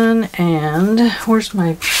 1 and, where's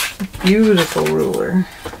my beautiful ruler?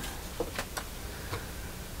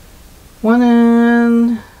 1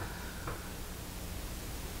 and,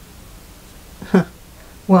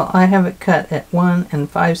 well, I have it cut at 1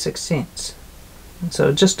 5/16, and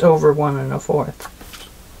so just over 1 1/4.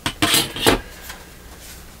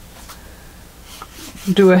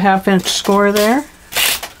 Do a 1/2 inch score there.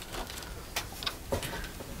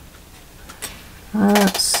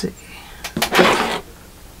 Let's see.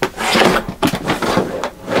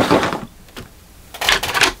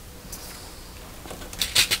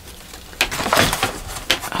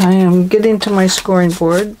 I am getting to my scoring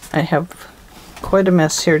board. I have quite a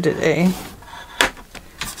mess here today.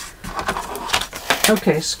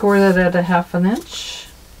 Okay, score that at a 1/2 inch.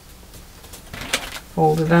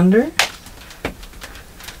 Fold it under.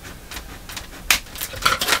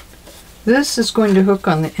 This is going to hook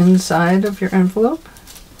on the inside of your envelope.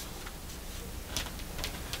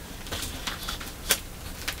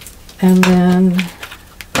 And then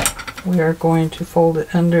we are going to fold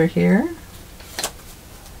it under here.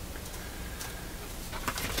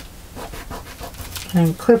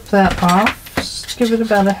 And clip that off. Just give it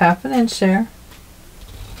about a 1/2 inch there.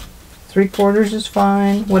 3/4 is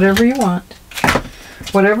fine. Whatever you want.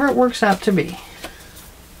 Whatever it works out to be.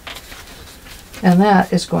 And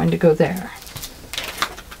that is going to go there.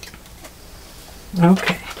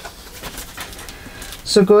 Okay.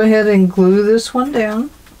 So go ahead and glue this one down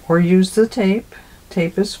or use the tape.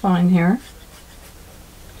 Tape is fine here.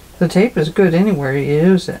 The tape is good anywhere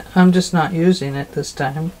you use it. I'm just not using it this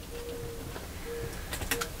time.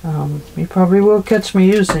 You probably will catch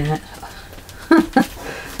me using it.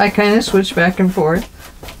 I kind of switch back and forth.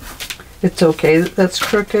 It's okay that that's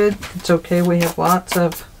crooked. It's okay, we have lots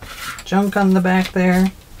of junk on the back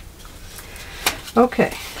there.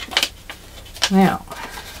 Okay. Now,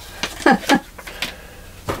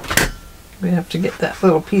 we have to get that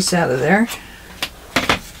little piece out of there.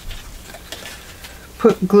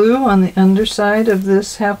 Put glue on the underside of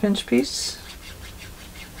this 1/2 inch piece.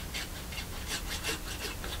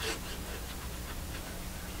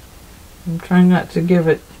 I'm trying not to give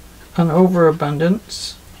it an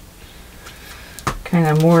overabundance. Kind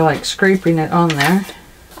of more like scraping it on there.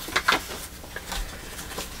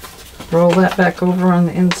 Roll that back over on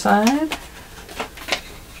the inside.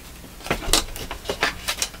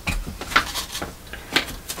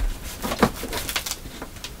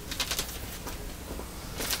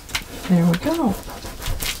 There we go.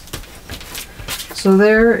 So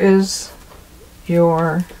there is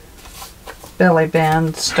your belly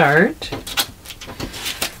band start.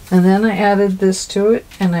 And then I added this to it,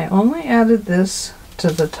 and I only added this to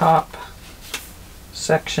the top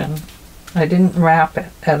section. I didn't wrap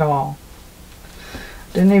it at all.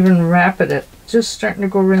 Didn't even wrap it. It's just starting to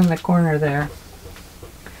go around the corner there.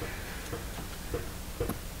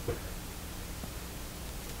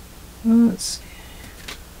 Let's see.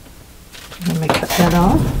 Let me cut that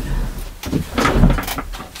off.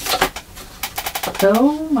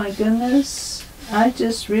 Oh my goodness. I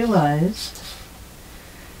just realized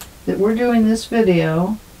that we're doing this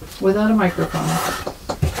video without a microphone.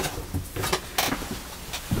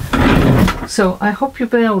 So I hope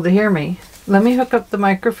you've been able to hear me. Let me hook up the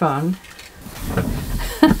microphone.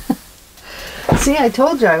 See, I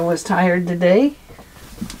told you I was tired today.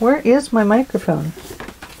 Where is my microphone?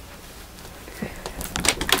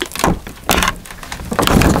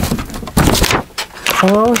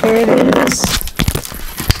 Oh, here it is.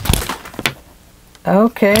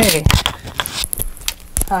 Okay.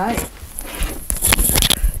 Hi.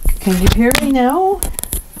 Can you hear me now?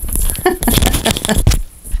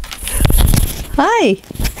 Hi.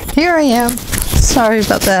 Here I am. Sorry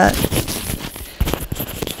about that.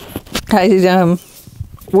 I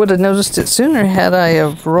would have noticed it sooner had I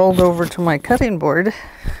have rolled over to my cutting board,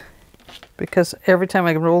 because every time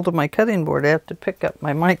I roll to my cutting board I have to pick up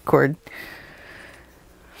my mic cord.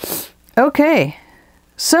 Okay,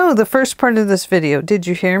 so the first part of this video, did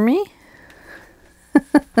you hear me?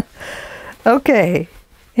 Okay,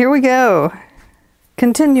 here we go.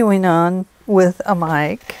 Continuing on with a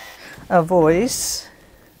mic, a voice.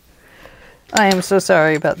 I am so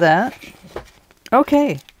sorry about that.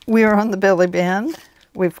 Okay, we are on the belly band.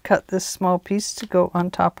 We've cut this small piece to go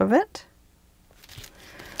on top of it.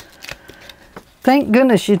 Thank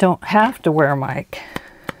goodness you don't have to wear a mic.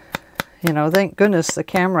 You know, thank goodness the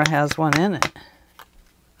camera has one in it.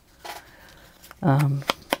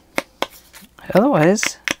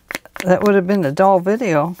 Otherwise, that would have been a dull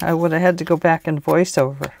video. I would have had to go back and voice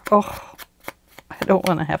over. Oh, I don't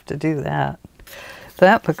want to have to do that.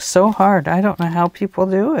 That looks so hard. I don't know how people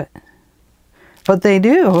do it. But they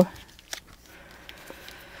do.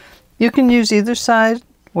 You can use either side,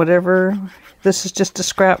 whatever. This is just a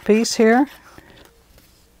scrap piece here.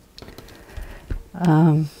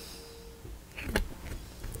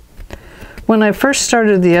 When I first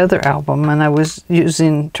started the other album and I was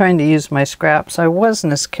trying to use my scraps, I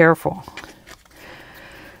wasn't as careful.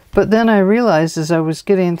 But then I realized as I was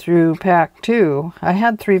getting through pack 2, I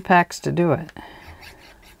had 3 packs to do it.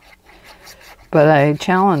 But I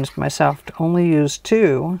challenged myself to only use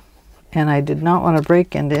 2, and I did not want to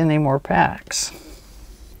break into any more packs.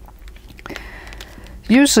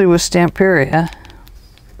 Usually with Stamperia,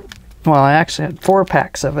 well, I actually had 4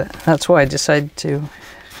 packs of it. That's why I decided to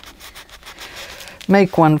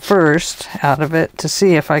make one first out of it to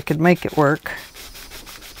see if I could make it work.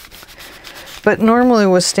 But normally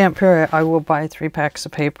with Stamperia, I will buy 3 packs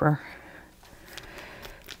of paper.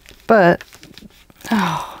 But,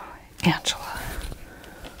 oh, Angela.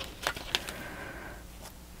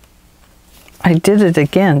 I did it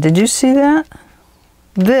again. Did you see that?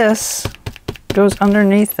 This goes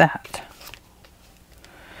underneath that.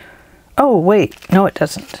 Oh, wait. No, it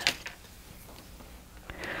doesn't.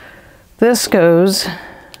 This goes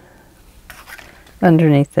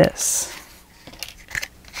underneath this.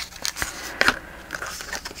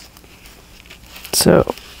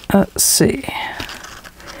 So, let's see.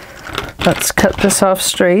 Let's cut this off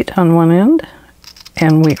straight on one end.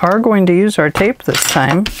 And we are going to use our tape this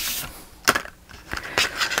time.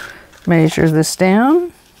 Measure this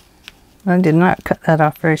down. I did not cut that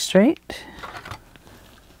off very straight.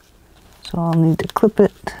 So I'll need to clip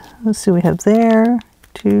it. Let's see, we have there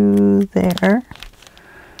to there.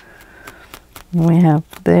 And we have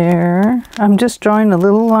there. I'm just drawing a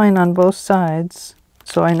little line on both sides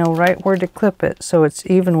so I know right where to clip it so it's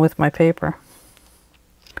even with my paper.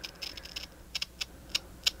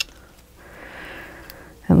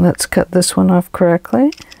 And let's cut this one off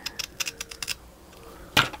correctly.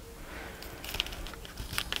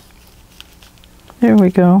 There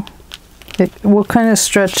we go. It will kind of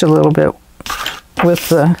stretch a little bit with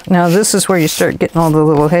the, now this is where you start getting all the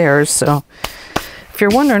little hairs, so if if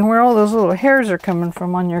you're wondering where all those little hairs are coming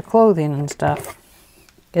from on your clothing and stuff,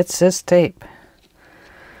 it's this tape.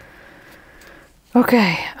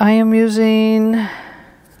 Okay, I am using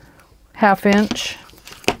 1/2 inch.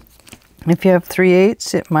 If you have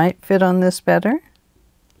 3/8, it might fit on this better.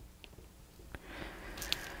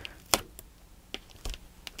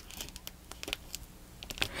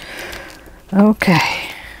 Okay.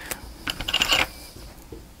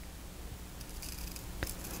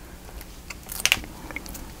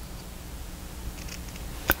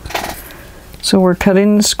 So we're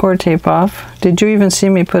cutting the score tape off. Did you even see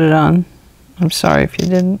me put it on? I'm sorry if you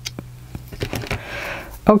didn't.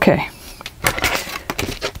 Okay.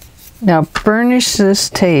 Now burnish this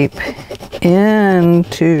tape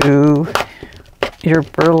into your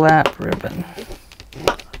burlap ribbon.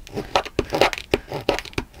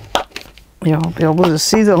 You'll be able to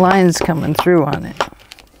see the lines coming through on it.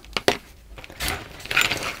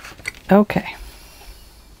 Okay.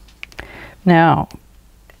 Now,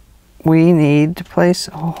 we need to place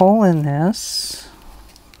a hole in this.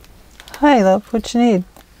 Hi, love, what you need?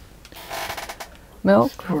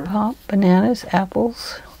 Milk, pop, bananas,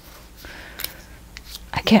 apples.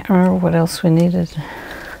 I can't remember what else we needed.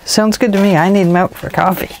 Sounds good to me. I need milk for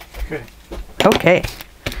coffee. Okay. Okay.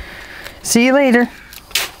 See you later.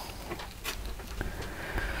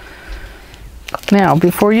 Now,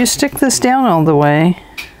 before you stick this down all the way,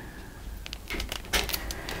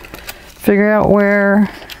 figure out where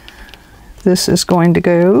this is going to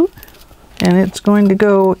go, and it's going to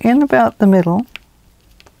go in about the middle.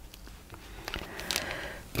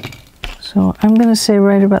 So I'm going to say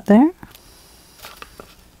right about there.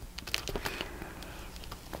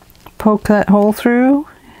 Poke that hole through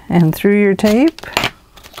and through your tape.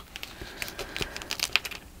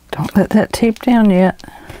 Don't let that tape down yet.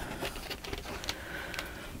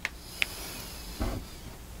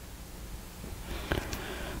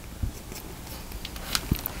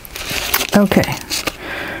 Okay,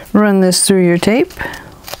 run this through your tape.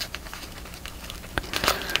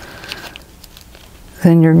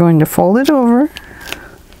 Then you're going to fold it over.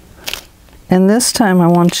 And this time I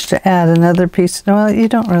want you to add another piece. Well, you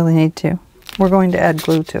don't really need to. We're going to add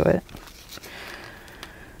glue to it.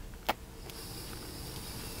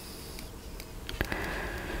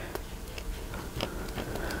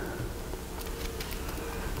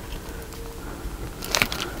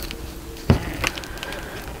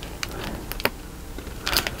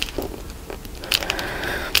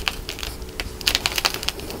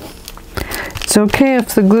 It's okay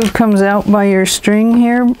if the glue comes out by your string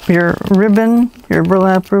here, your ribbon, your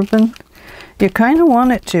burlap ribbon. You kind of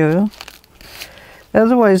want it to.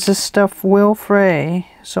 Otherwise this stuff will fray.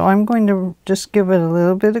 So I'm going to just give it a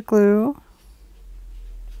little bit of glue.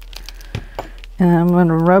 And I'm going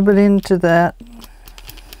to rub it into that.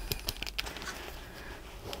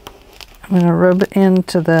 I'm going to rub it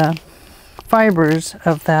into the fibers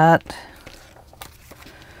of that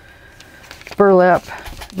burlap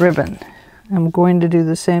ribbon. I'm going to do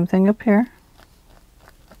the same thing up here.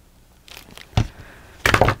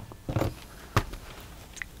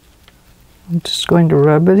 I'm just going to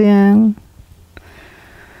rub it in.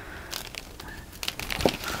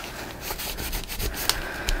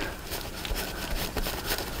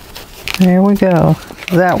 There we go.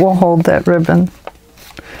 That will hold that ribbon.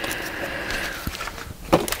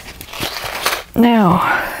 Now,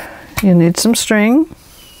 you need some string.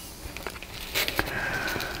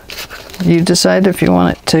 You decide if you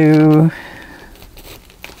want it to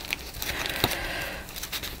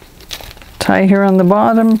tie here on the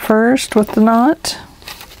bottom first with the knot.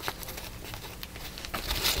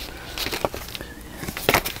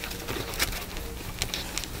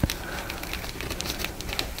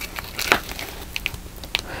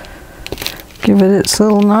 Give it its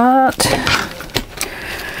little knot.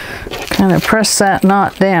 Kind of press that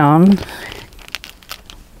knot down.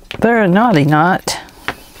 They're a knotty knot.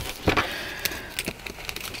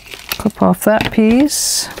 Clip off that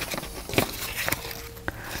piece.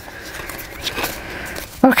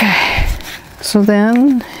 Okay, so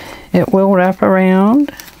then it will wrap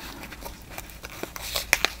around.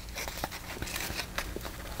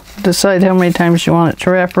 Decide how many times you want it to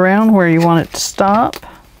wrap around, where you want it to stop.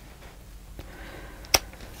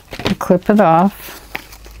 And clip it off.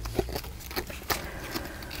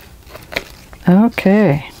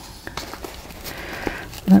 Okay.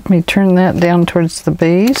 Let me turn that down towards the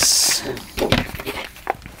base.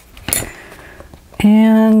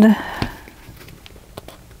 And let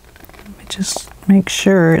me just make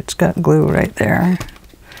sure it's got glue right there.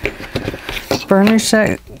 Burnish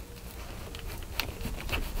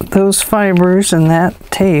those fibers and that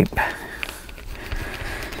tape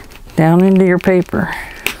down into your paper. I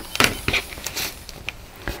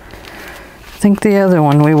think the other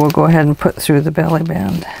one we will go ahead and put through the belly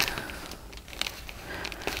band.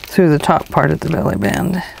 Through the top part of the belly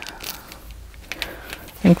band. I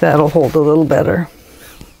think that'll hold a little better.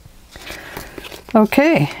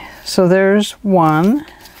 Okay, so there's one.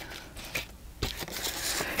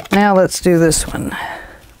 Now let's do this one.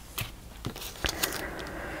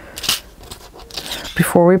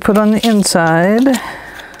 Before we put on the inside,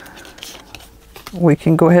 we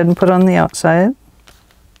can go ahead and put on the outside.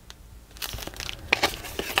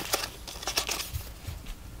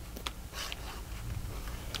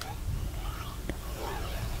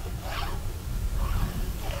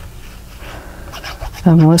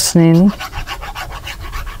 I'm listening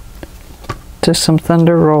to some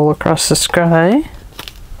thunder roll across the sky.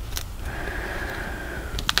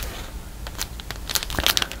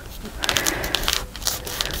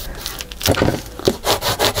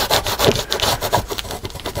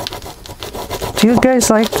 Do you guys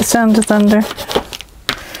like the sound of thunder?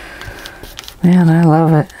 Man, I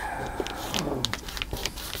love it.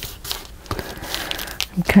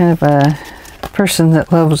 I'm kind of a person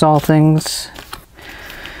that loves all things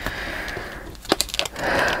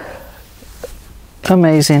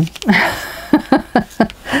amazing.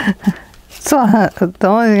 So the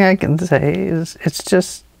only thing I can say is it's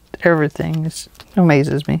just everything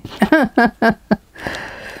amazes me. I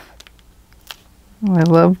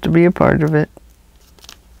love to be a part of it.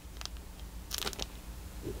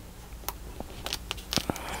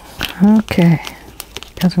 Okay,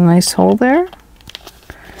 got a nice hole there.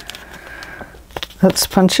 Let's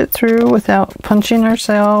punch it through without punching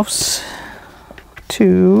ourselves.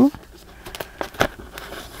 2.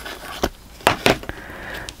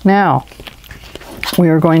 Now, we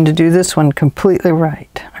are going to do this one completely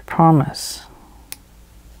right, I promise.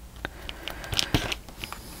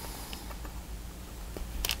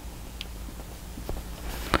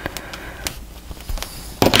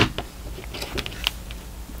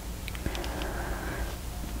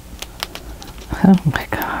 Oh my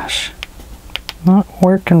gosh, not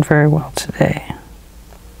working very well today.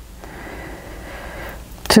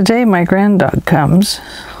 Today my granddog comes.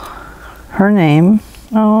 Her name,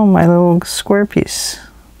 oh, my little square piece.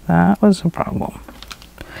 That was a problem.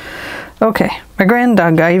 Okay, my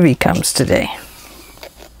granddog Ivy comes today.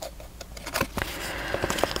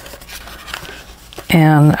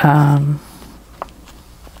 And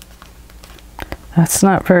that's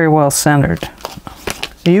not very well centered.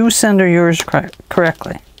 You center yours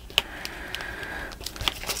correctly.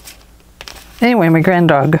 Anyway, my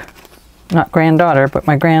granddog, not granddaughter, but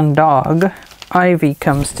my granddog, Ivy,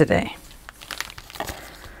 comes today.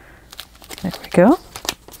 There we go.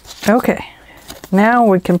 Okay, now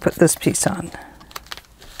we can put this piece on.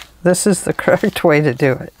 This is the correct way to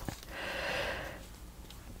do it.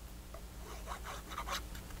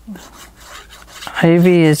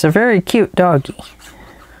 Ivy is a very cute doggy.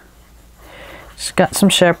 She's got some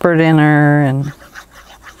shepherd in her, and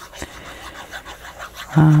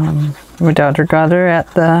my daughter got her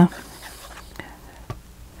at the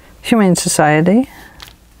Humane Society.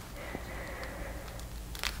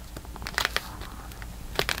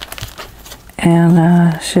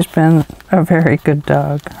 And she's been a very good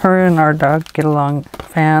dog. Her and our dog get along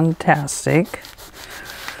fantastic.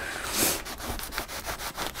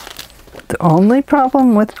 The only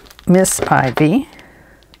problem with Miss Ivy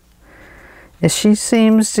is she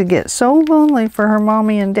seems to get so lonely for her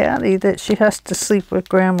mommy and daddy that she has to sleep with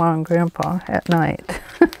grandma and grandpa at night.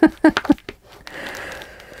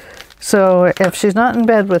 So if she's not in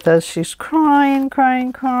bed with us, she's crying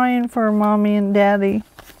for her mommy and daddy.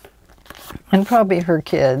 And probably her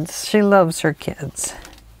kids. She loves her kids.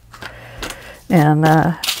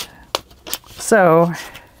 And so,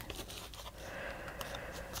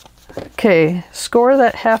 okay, score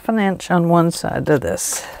that 1/2 inch on one side of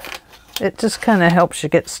this. It just kind of helps you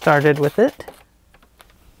get started with it.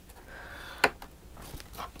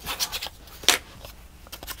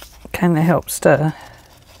 Kind of helps to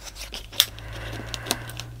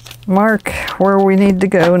mark where we need to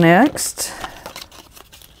go next.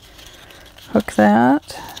 Hook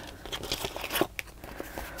that.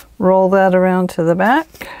 Roll that around to the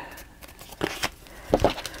back.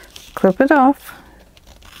 Clip it off.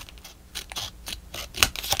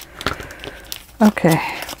 Okay.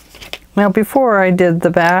 Now before I did the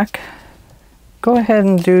back, go ahead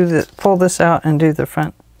and pull this out and do the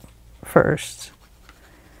front first.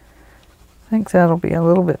 I think that'll be a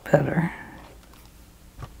little bit better.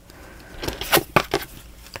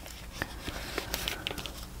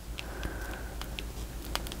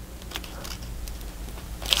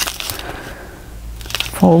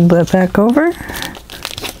 Fold that back over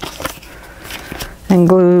and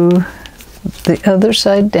glue the other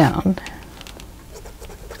side down.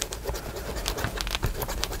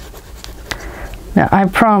 Now I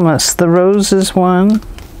promise the roses one,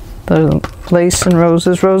 the lace and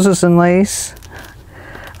roses, roses and lace,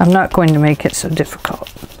 I'm not going to make it so difficult.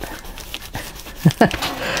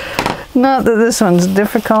 Not that this one's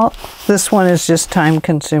difficult. This one is just time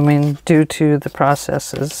consuming due to the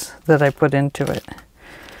processes that I put into it.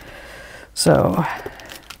 So,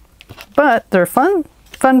 but they're fun.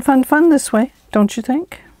 Fun this way, don't you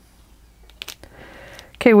think?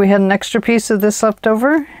 Okay, we had an extra piece of this left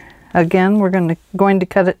over. Again, we're going to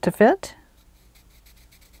cut it to fit.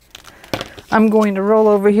 I'm going to roll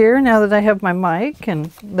over here now that I have my mic and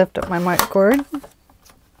lift up my mic cord.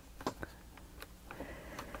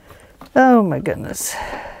 Oh my goodness.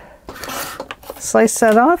 Slice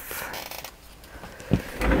that off.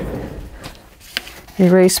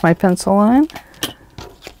 Erase my pencil line.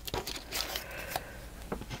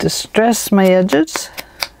 Distress my edges.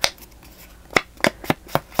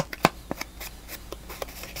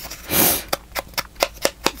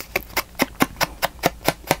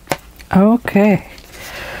 Okay,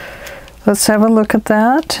 let's have a look at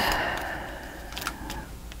that.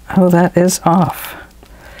 Oh, that is off.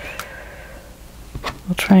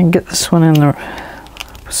 I'll try and get this one in the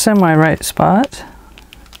semi-right spot.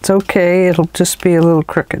 It's okay, it'll just be a little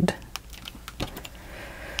crooked.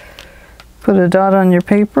 Put a dot on your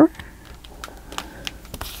paper.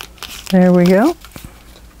 There we go.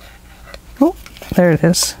 Oh, there it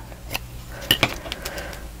is.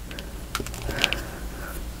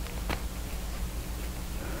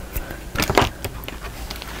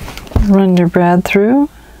 Run your brad through.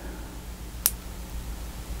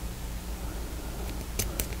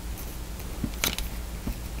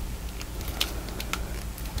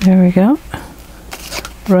 There we go.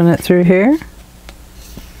 Run it through here.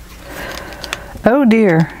 Oh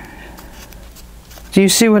dear. Do you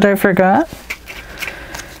see what I forgot?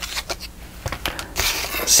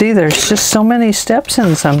 See, there's just so many steps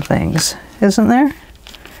in some things, isn't there? You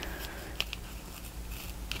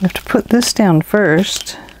have to put this down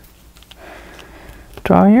first.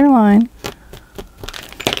 Draw your line.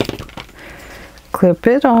 Clip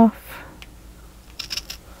it off.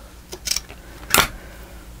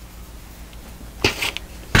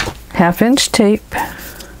 Half-inch tape.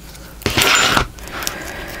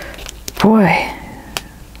 Boy,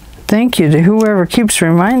 thank you to whoever keeps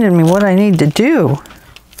reminding me what I need to do.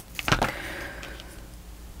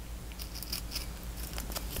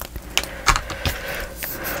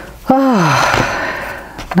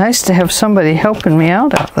 Oh, nice to have somebody helping me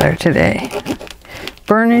out there today.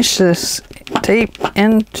 Burnish this tape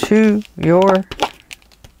into your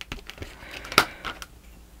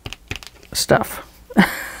stuff.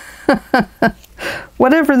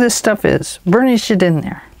 Whatever this stuff is, burnish it in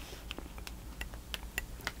there.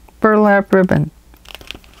 Burlap ribbon.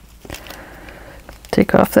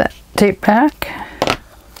 Take off that tape back.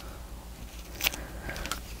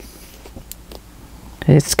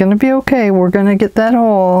 It's going to be okay. We're going to get that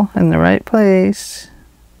hole in the right place.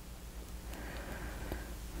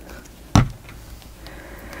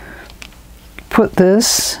 Put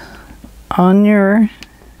this on your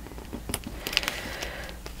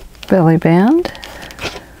belly band.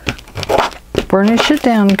 Burnish it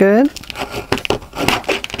down good.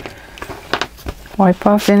 Wipe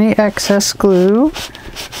off any excess glue.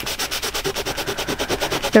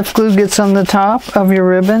 If glue gets on the top of your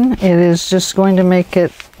ribbon, it is just going to make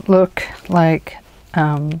it look like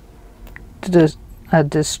a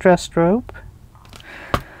distressed rope,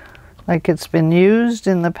 like it's been used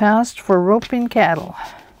in the past for roping cattle.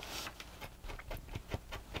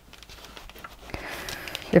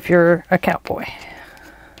 If you're a cowboy.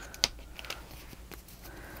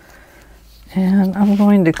 And I'm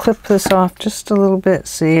going to clip this off just a little bit.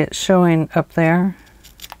 See, it's showing up there.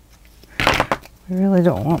 I really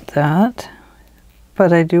don't want that,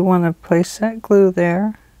 but I do want to place that glue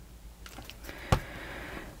there.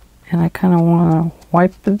 And I kind of want to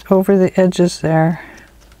wipe it over the edges there.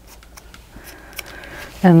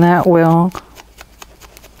 And that will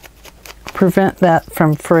prevent that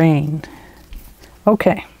from fraying.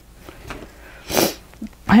 Okay.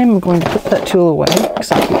 I am going to put that tool away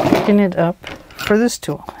because I'm picking it up for this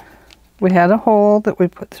tool. We had a hole that we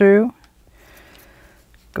put through.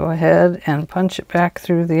 Go ahead and punch it back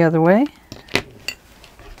through the other way.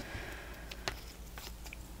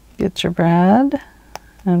 Get your brad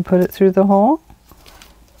and put it through the hole.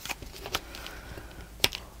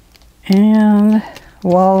 And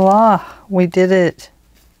voila, we did it.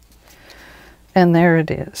 And there it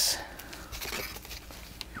is.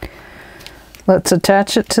 let's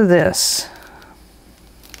attach it to this,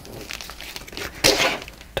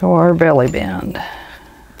 to our belly band.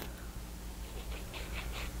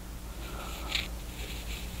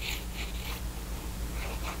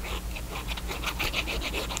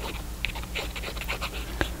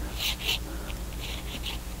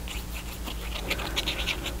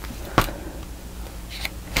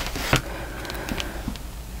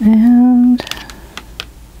 And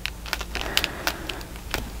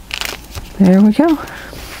there we go.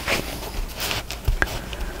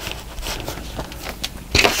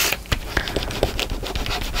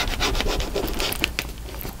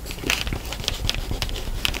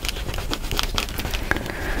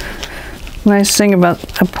 Nice thing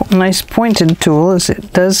about a nice pointed tool is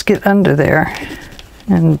it does get under there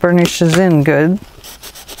and burnishes in good.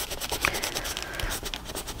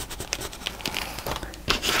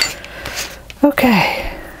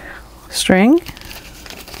 Okay, string.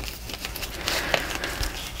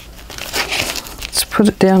 Let's put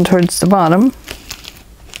it down towards the bottom.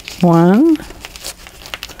 1,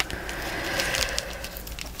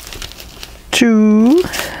 2.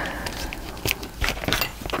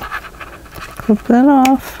 Clip that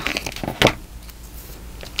off.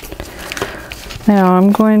 Now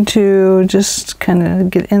I'm going to just kind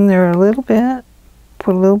of get in there a little bit,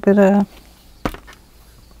 put a little bit of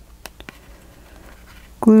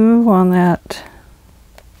glue on that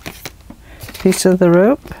piece of the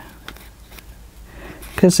rope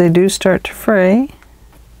because they do start to fray.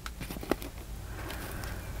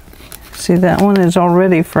 See, that one is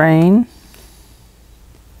already fraying.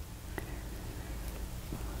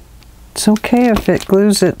 It's okay if it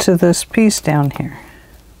glues it to this piece down here.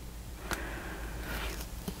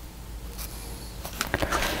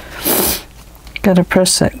 Got to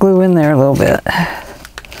press that glue in there a little bit.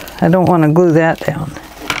 I don't want to glue that down.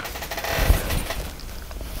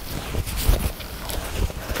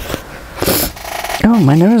 Oh,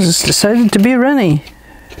 my nose has decided to be runny.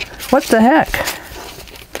 What the heck?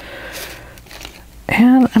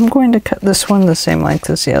 And I'm going to cut this one the same length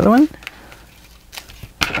as the other one.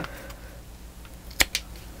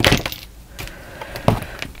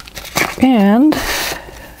 And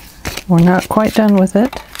we're not quite done with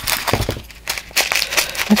it.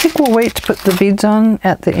 I think we'll wait to put the beads on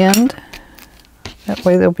at the end. That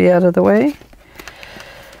way they'll be out of the way.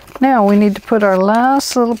 Now we need to put our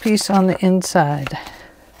last little piece on the inside.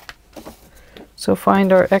 So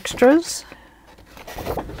find our extras.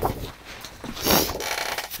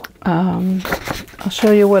 I'll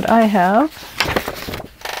show you what I have.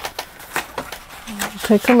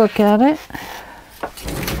 Take a look at it.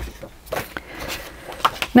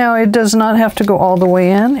 Now it does not have to go all the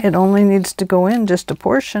way in. It only needs to go in just a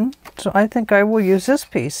portion. So I think I will use this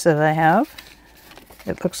piece that I have.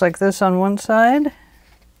 It looks like this on one side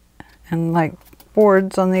and like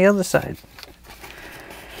boards on the other side.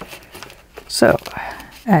 So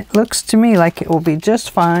it looks to me like it will be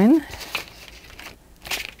just fine.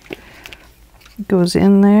 It goes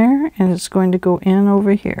in there and it's going to go in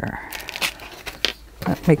over here.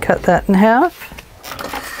 Let me cut that in half.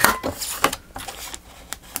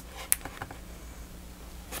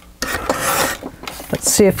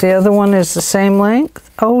 Let's see if the other one is the same length.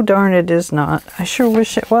 Oh darn, it is not. I sure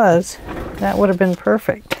wish it was. That would have been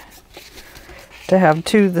perfect to have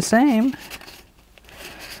two the same.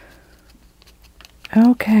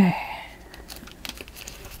 Okay.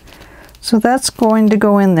 So that's going to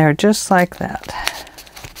go in there just like that.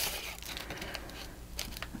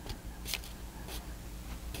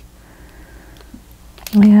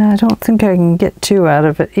 Yeah, I don't think I can get two out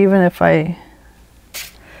of it, even if I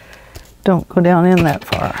don't go down in that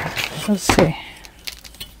far. Let's see.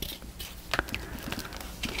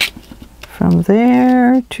 From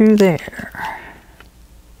there to there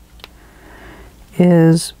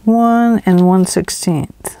is 1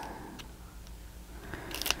 1/16.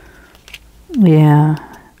 Yeah,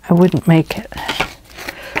 I wouldn't make it.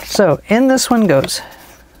 So in this one goes.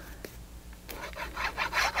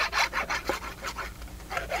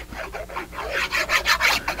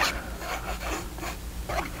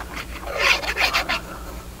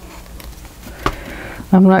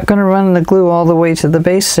 I'm not going to run the glue all the way to the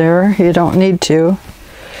base there. You don't need to.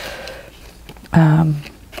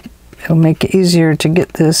 It'll make it easier to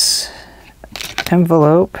get this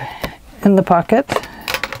envelope in the pocket.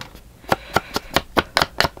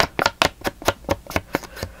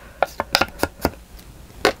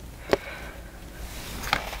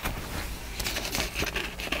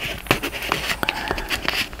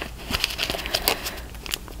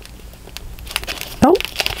 Oh,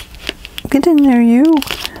 get in there, you.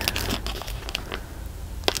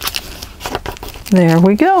 There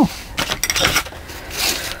we go.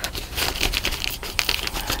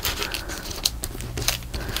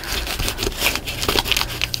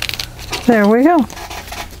 There we go.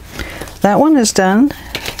 That one is done.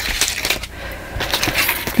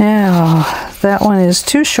 Now, that one is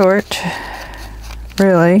too short,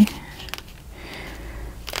 really.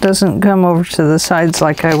 Doesn't come over to the sides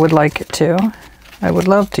like I would like it to. I would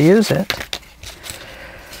love to use it.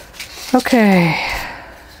 Okay,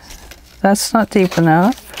 that's not deep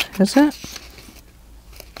enough, is it?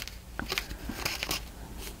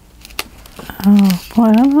 Oh, boy,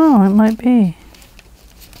 I don't know, it might be.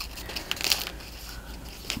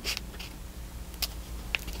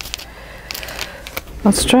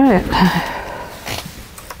 Let's try it.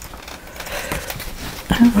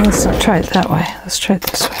 Let's not try it that way. Let's try it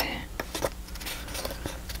this way.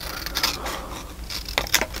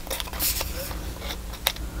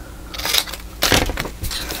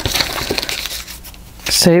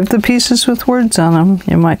 Save the pieces with words on them.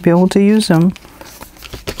 You might be able to use them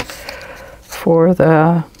for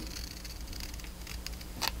the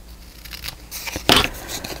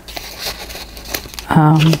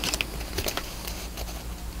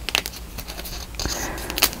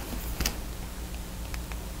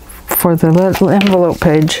little envelope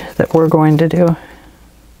page that we're going to do.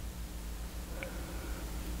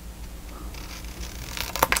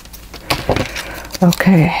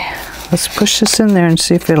 Okay, let's push this in there and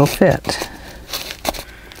see if it'll fit.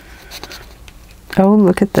 Oh,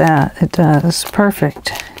 look at that. It does.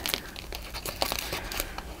 Perfect.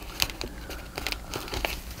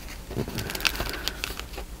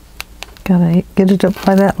 Gotta get it up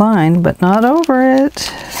by that line, but not over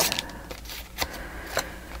it.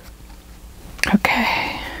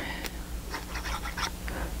 Okay.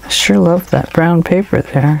 I sure love that brown paper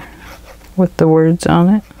there with the words on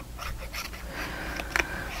it.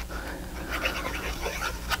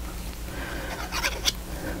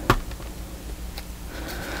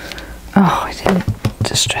 Oh, I didn't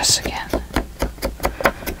distress again.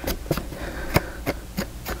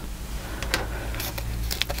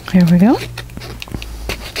 Here we go.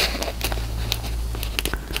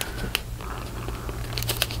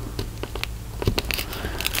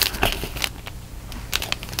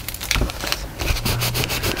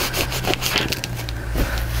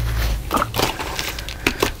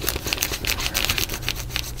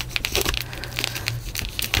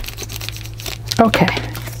 Okay.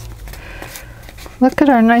 Look at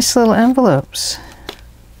our nice little envelopes.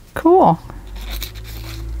 Cool.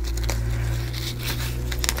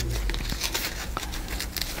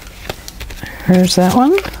 Here's that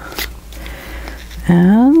one.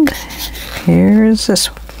 And here's this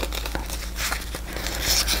one.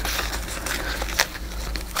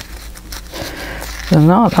 The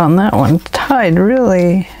knot on that one tied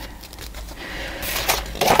really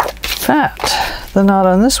fat. The knot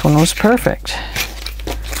on this one was perfect.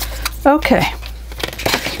 Okay.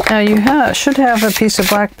 Now you should have a piece of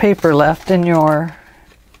black paper left in your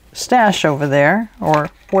stash over there, or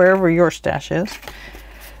wherever your stash is.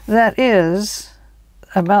 That is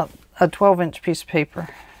about a 12-inch piece of paper.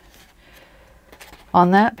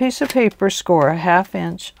 On that piece of paper, score a 1/2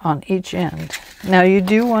 inch on each end. Now you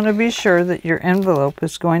do want to be sure that your envelope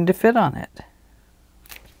is going to fit on it.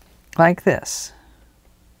 Like this.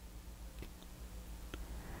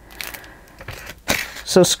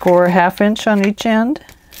 So score a 1/2 inch on each end.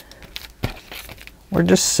 We're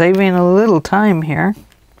just saving a little time here.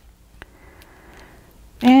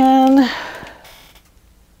 And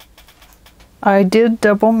I did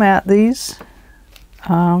double mat these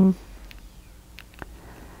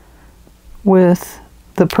with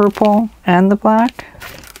the purple and the black,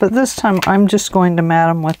 but this time I'm just going to mat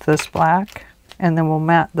them with this black, and then we'll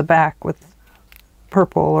mat the back with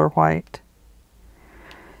purple or white.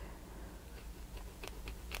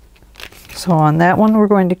 So on that one we're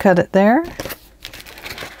going to cut it there.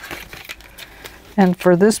 And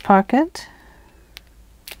for this pocket,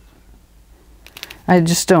 I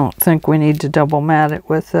just don't think we need to double mat it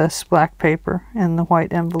with this black paper and the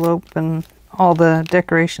white envelope and all the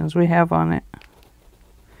decorations we have on it.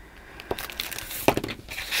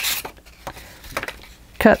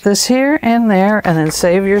 Cut this here and there, and then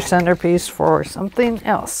save your centerpiece for something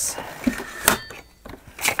else.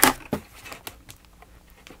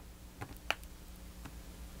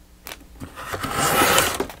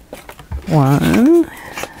 One,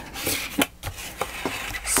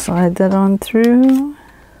 slide that on through.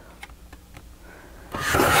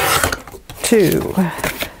 Two,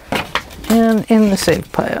 and in the save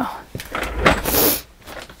pile.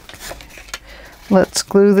 Let's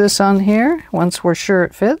glue this on here once we're sure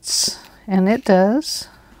it fits, and it does.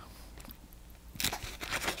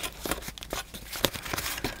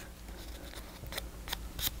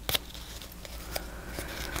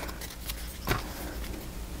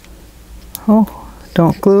 Oh,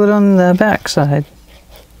 don't glue it on the back side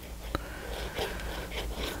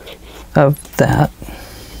of that.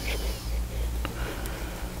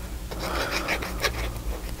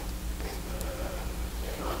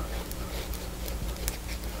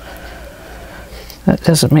 That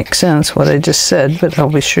doesn't make sense what I just said, but I'll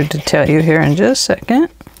be sure to tell you here in just a second.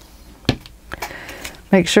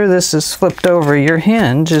 Make sure this is flipped over. Your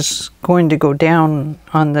hinge is going to go down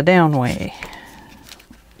on the down way.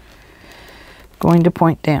 Going to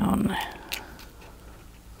point down.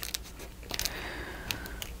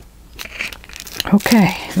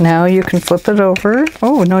 Okay, now you can flip it over.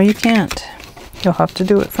 Oh, no, you can't. You'll have to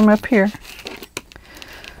do it from up here.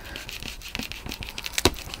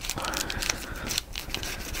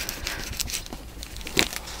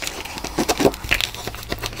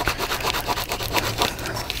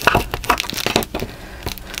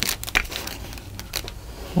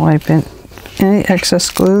 Wipe in any excess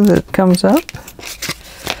glue that comes up.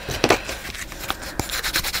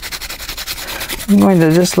 I'm going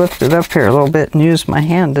to just lift it up here a little bit and use my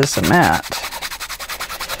hand as a mat.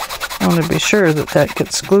 I want to be sure that that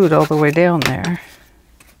gets glued all the way down there.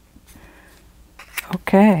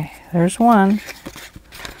 Okay, there's one.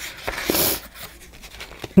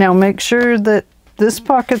 Now make sure that this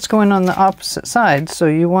pocket's going on the opposite side, so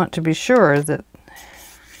you want to be sure that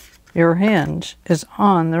your hinge is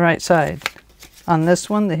on the right side. On this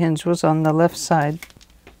one, the hinge was on the left side.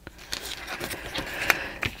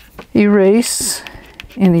 Erase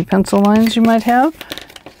any pencil lines you might have.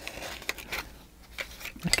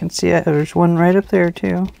 I can see there's one right up there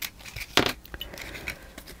too.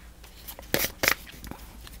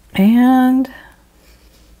 And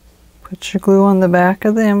put your glue on the back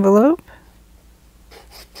of the envelope.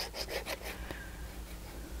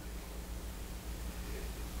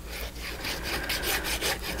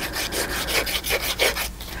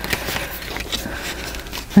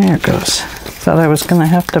 There it goes. Thought I was going to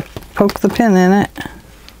have to poke the pin in it.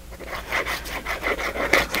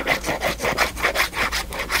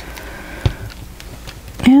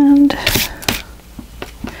 And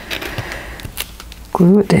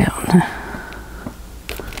glue it down.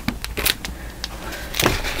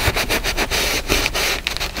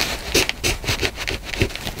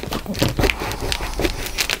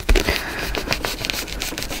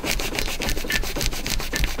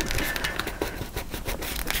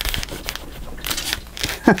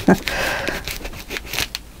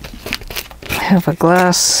 I have a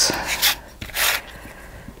glass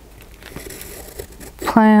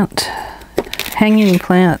plant, hanging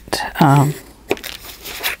plant.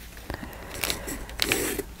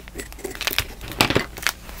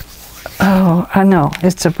 Oh, I know,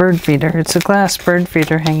 it's a bird feeder. It's a glass bird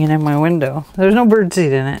feeder hanging in my window. There's no bird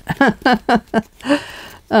seed in it.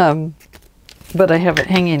 But I have it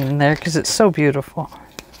hanging in there because it's so beautiful.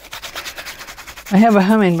 I have a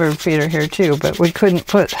hummingbird feeder here too, but we couldn't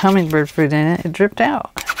put hummingbird food in it. It dripped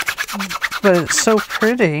out. But it's so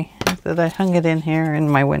pretty that I hung it in here in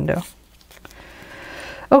my window.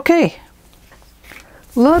 Okay,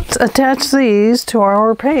 let's attach these to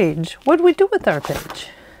our page. What do we do with our page?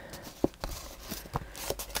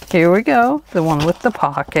 Here we go, the one with the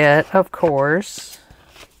pocket, of course.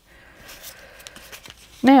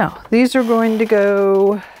 Now, these are going to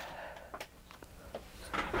go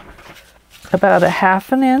about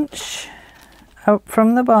 1/2 inch out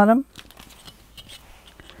from the bottom.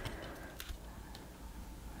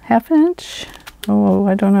 1/2 inch? Oh,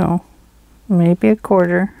 I don't know. Maybe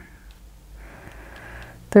 1/4.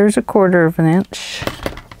 There's 1/4 of an inch.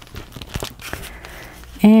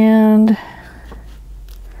 And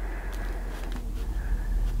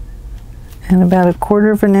about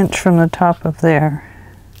 1/4 of an inch from the top of there.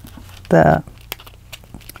 Let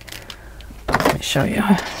me show you.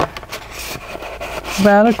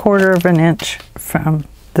 About 1/4 of an inch from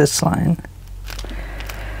this line.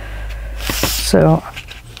 So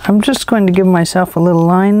I'm just going to give myself a little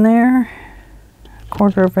line there.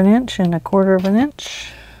 1/4 of an inch and 1/4 of an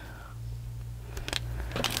inch.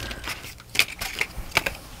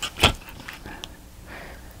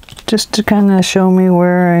 Just to kind of show me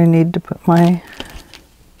where I need to put my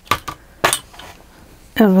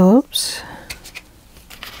envelopes.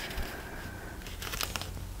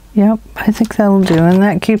 Yep, I think that'll do, and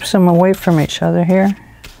that keeps them away from each other here.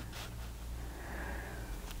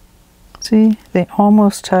 See, they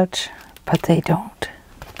almost touch, but they don't.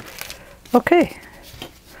 Okay,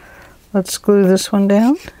 let's glue this one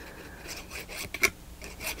down.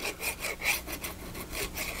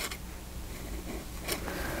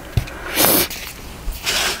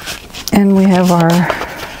 And we have our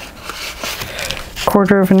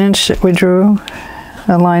 1/4 of an inch that we drew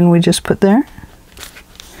a line we just put there.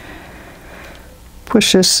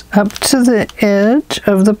 Push this up to the edge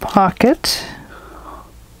of the pocket.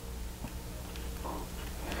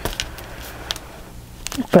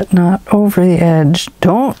 But not over the edge.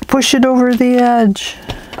 Don't push it over the edge.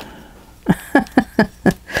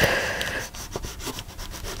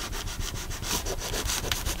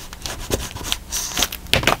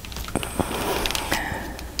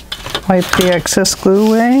 Wipe the excess glue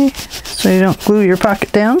away so you don't glue your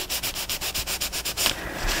pocket down.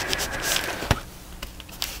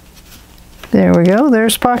 There we go,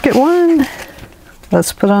 there's pocket 1.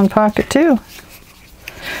 Let's put on pocket 2.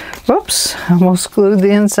 Whoops, almost glued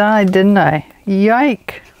the inside, didn't I?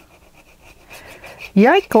 Yike.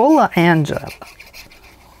 Yike-ola Angela.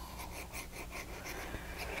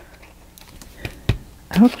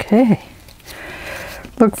 Okay.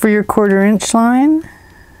 Look for your 1/4 inch line.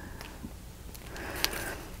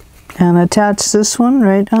 And attach this one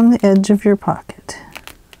right on the edge of your pocket.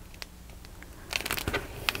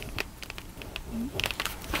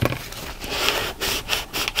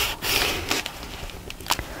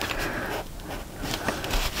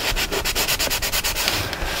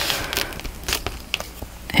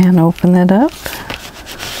 And open it up.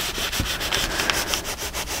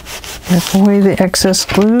 Wipe away the excess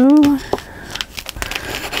glue.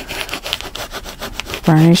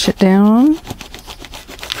 Varnish it down.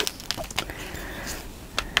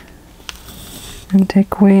 And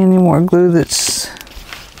take away any more glue that's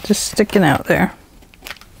just sticking out there.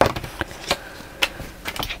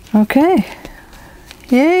 Okay.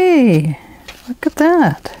 Yay! Look at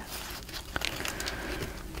that.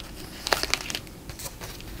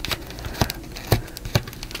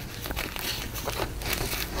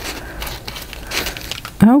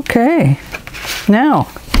 Okay. Now,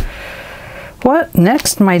 what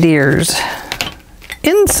next, my dears?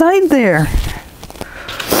 Inside there.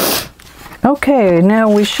 Okay, now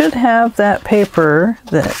we should have that paper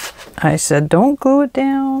that I said don't glue it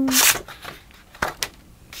down.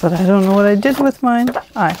 But I don't know what I did with mine.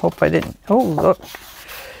 I hope I didn't. Oh, look.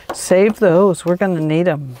 Save those. We're going to need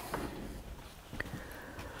them.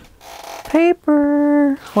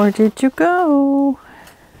 Paper. Where did you go?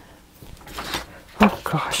 Oh,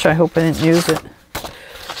 gosh. I hope I didn't use it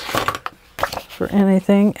for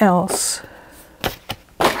anything else.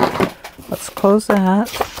 Let's close that.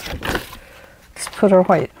 Put our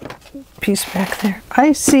white piece back there.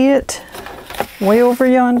 I see it way over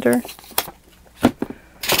yonder.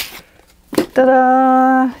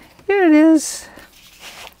 Ta-da! Here it is.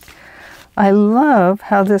 I love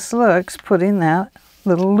how this looks, putting that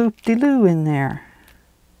little loop-de-loo in there.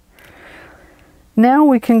 Now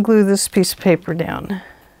we can glue this piece of paper down.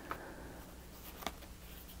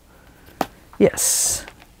 Yes,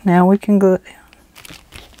 now we can glue it down.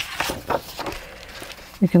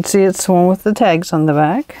 You can see it's the one with the tags on the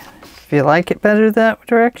back. If you like it better that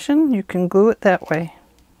direction, you can glue it that way.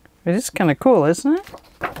 It is kind of cool, isn't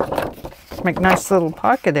it? Make nice little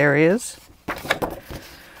pocket areas.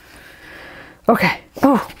 Okay.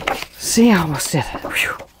 Oh, see, I almost did it.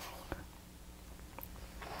 Whew.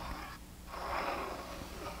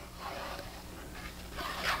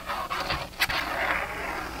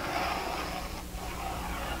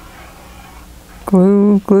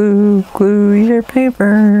 Glue, glue, glue your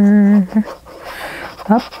paper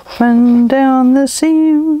up and down the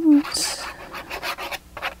seams.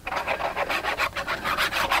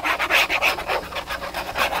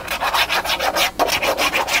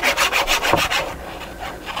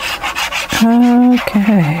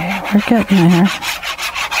 Okay, we're getting there.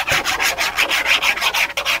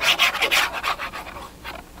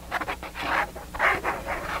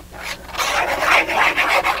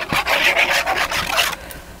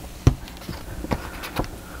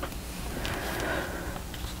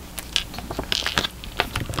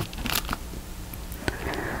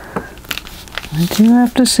 I do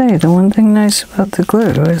have to say, the one thing nice about the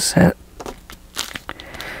glue is that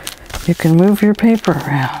you can move your paper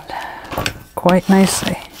around quite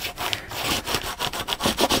nicely.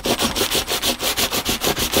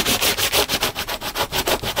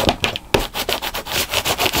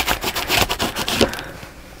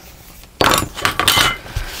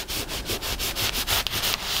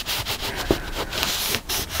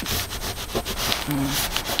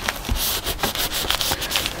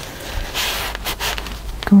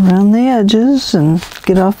 Go around the edges and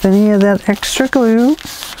get off any of that extra glue.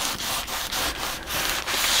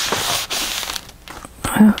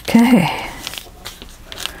 Okay.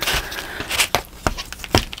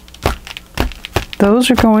 Those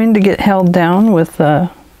are going to get held down with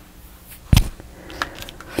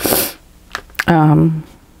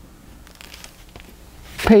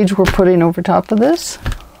page we're putting over top of this.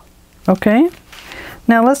 Okay,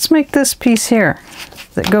 now let's make this piece here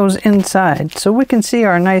that goes inside so we can see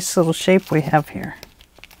our nice little shape we have here.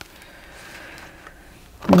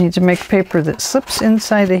 We need to make paper that slips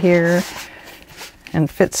inside of here and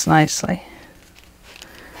fits nicely.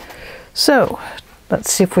 So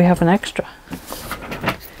let's see if we have an extra.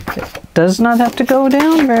 It does not have to go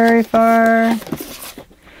down very far.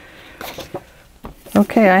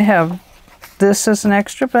 Okay, I have this as an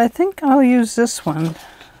extra, but I think I'll use this one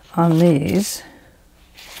on these.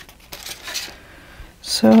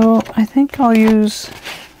 So I think I'll use,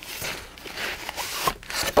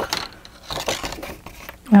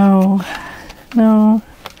 no, I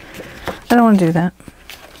don't want to do that.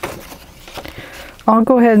 I'll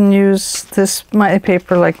go ahead and use this, my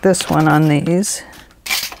paper like this one on these.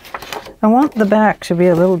 I want the back to be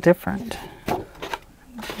a little different. A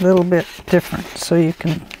little bit different so you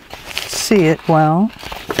can see it well.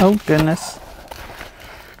 Oh goodness.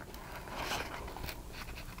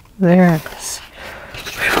 There it is.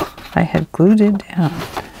 Whew, I had glued it down.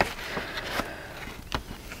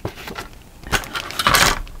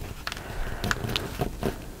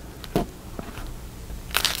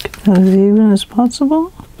 Get that as even as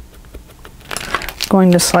possible.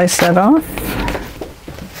 Going to slice that off.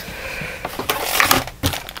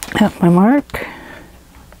 At my mark.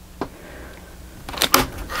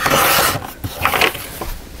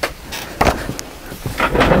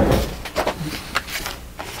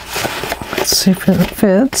 Let's see if it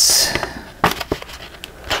fits.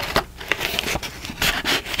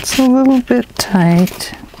 It's a little bit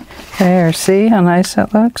tight. There, see how nice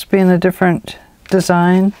that looks, being a different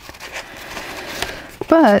design.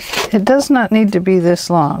 But it does not need to be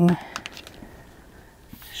this long.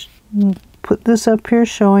 Put this up here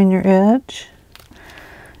showing your edge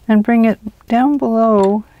and bring it down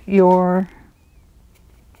below your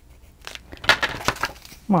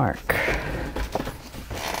mark.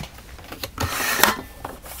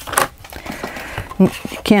 You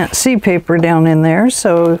can't see paper down in there,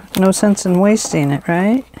 so no sense in wasting it,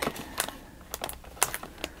 right?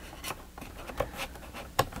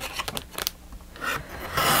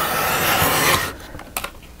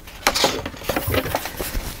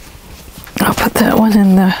 I'll put that one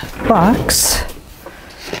in the box.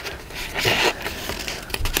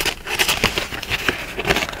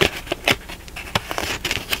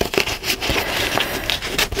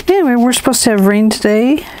 Anyway, we're supposed to have rain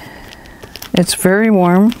today. It's very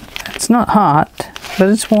warm. It's not hot, but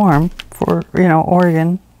it's warm for, you know,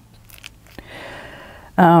 Oregon.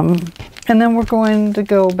 And then we're going to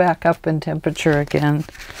go back up in temperature again.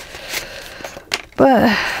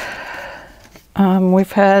 But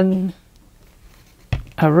we've had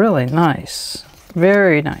a really nice,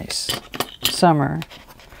 very nice summer.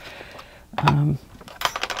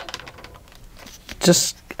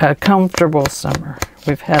 Just a comfortable summer.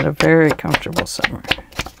 We've had a very comfortable summer.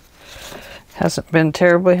 Hasn't been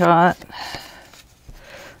terribly hot.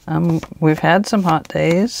 We've had some hot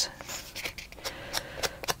days,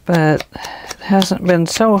 but it hasn't been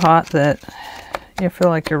so hot that you feel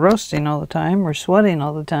like you're roasting all the time or sweating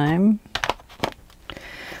all the time.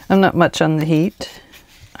 I'm not much on the heat.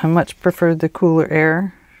 I much prefer the cooler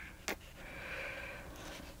air.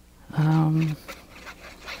 Don't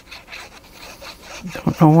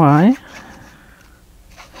know why.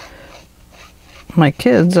 My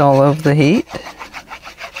kids all love the heat.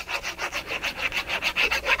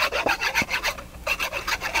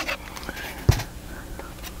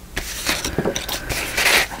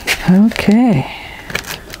 Okay.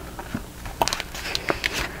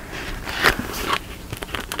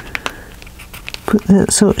 Put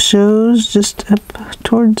that so it shows just up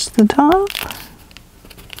towards the top.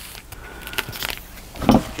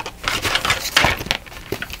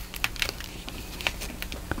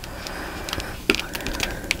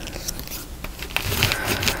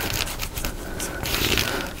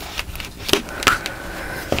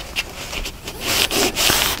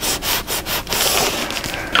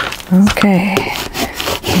 Okay,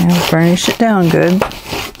 and burnish it down good.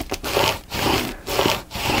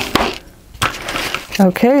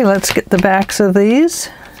 Okay, let's get the backs of these.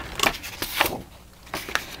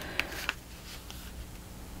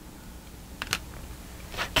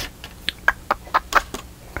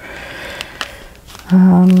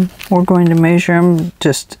 We're going to measure them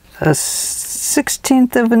just a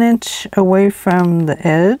 1/16 of an inch away from the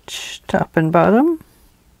edge, top and bottom.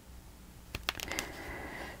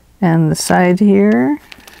 And the side here,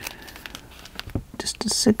 just a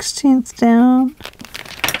 1/16 down.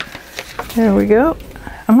 There we go.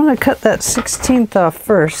 I'm going to cut that 1/16 off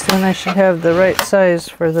first, then I should have the right size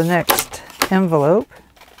for the next envelope.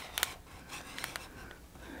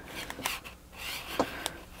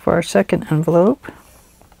 for our second envelope.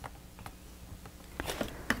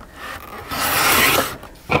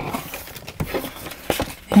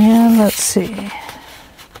 And let's see.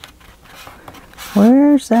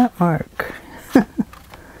 Where's that mark?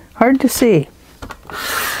 Hard to see.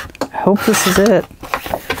 I hope this is it.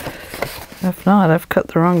 If not, I've cut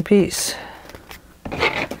the wrong piece.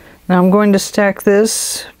 Now I'm going to stack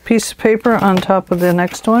this piece of paper on top of the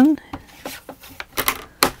next one.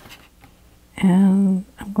 And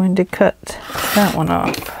I'm going to cut that one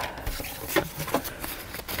off.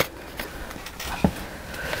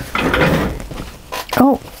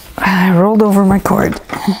 Oh, I rolled over my cord.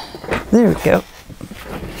 There we go.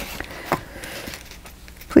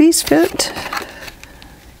 Please fit.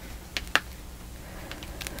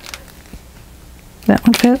 That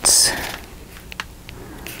one fits.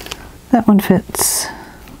 That one fits.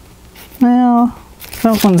 Well,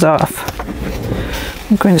 that one's off.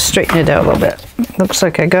 I'm going to straighten it out a little bit. Looks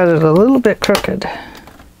like I got it a little bit crooked.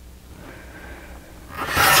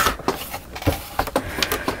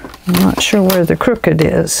 I'm not sure where the crooked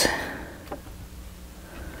is.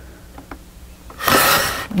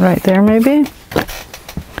 Right there, maybe?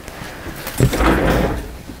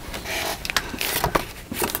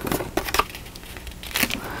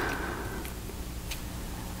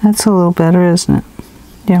 That's a little better, isn't it?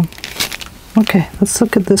 Yeah. Okay, let's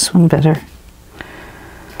look at this one better.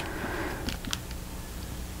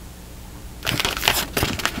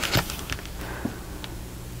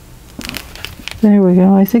 There we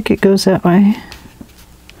go. I think it goes that way.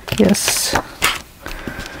 Yes.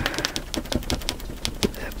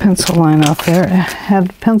 Pencil line off there. I had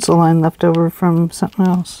a pencil line left over from something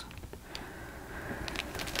else.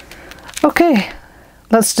 Okay,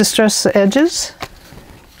 let's distress the edges.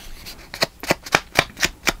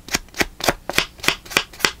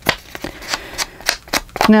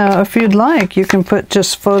 Now, if you'd like, you can put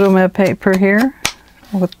just Photomat paper here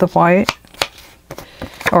with the white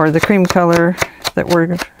or the cream color that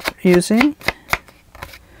we're using.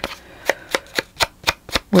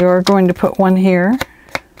 We are going to put one here,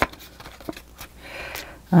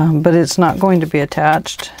 but it's not going to be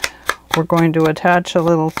attached. We're going to attach a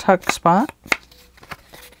little tuck spot.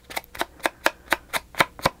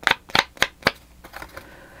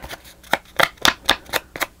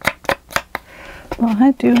 Well,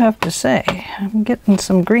 I do have to say, I'm getting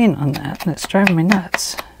some green on that, and it's driving me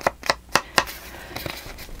nuts.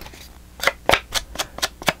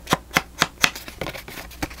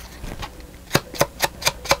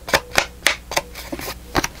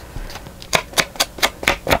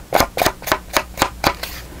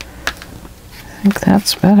 I think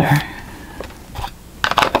that's better.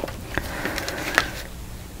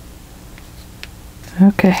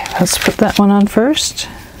 Okay, let's put that one on first.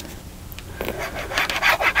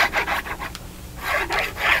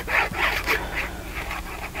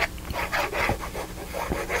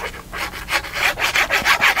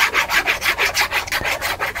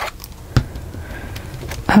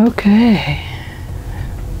 Okay.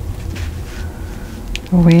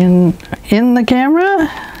 Are we in the camera?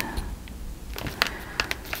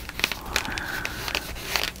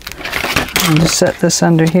 I'm going to set this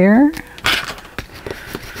under here.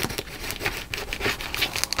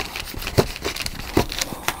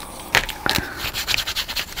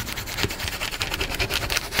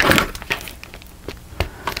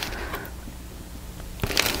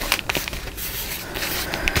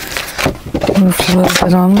 Move a little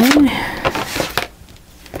bit on me.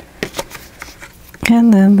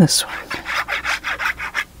 And then this one.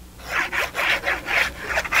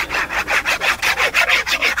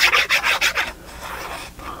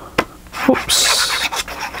 Oops.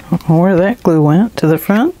 I don't know where that glue went. To the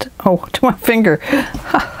front? Oh, to my finger.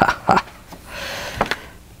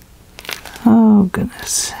 Oh,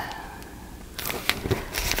 goodness.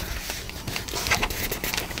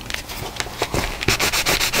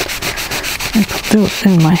 If I'll do it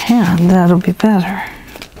in my hand, that'll be better.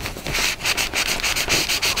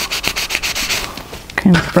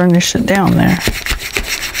 Kind of burnish it down there.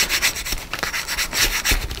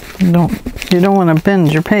 You don't want to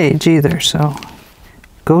bend your page either, so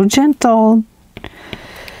go gentle.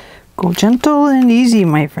 Go gentle and easy,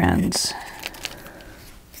 my friends.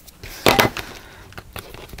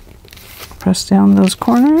 Press down those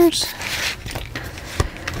corners.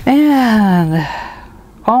 And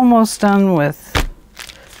almost done with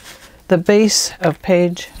the base of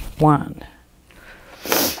page 1.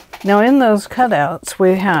 Now in those cutouts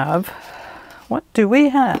we have, what do we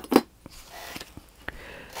have?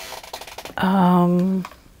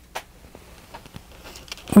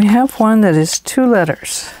 We have one that is 2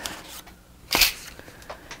 letters.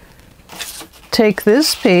 take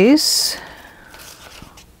this piece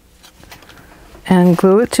and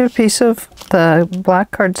glue it to a piece of the black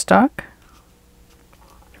cardstock.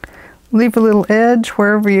 Leave a little edge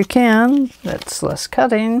wherever you can. That's less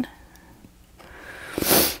cutting.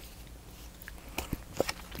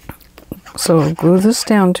 So glue this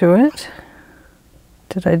down to it.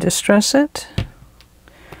 Did I distress it?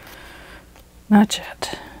 Not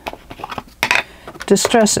yet.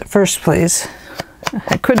 Distress it first, please.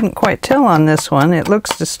 I couldn't quite tell on this one. It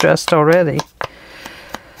looks distressed already.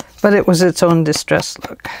 But it was its own distressed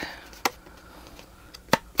look.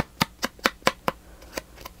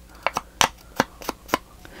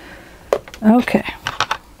 Okay.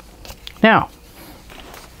 Now,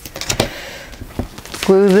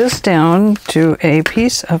 glue this down to a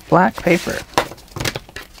piece of black paper.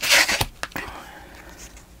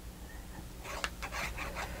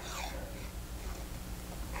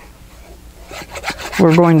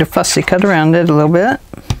 We're going to fussy cut around it a little bit.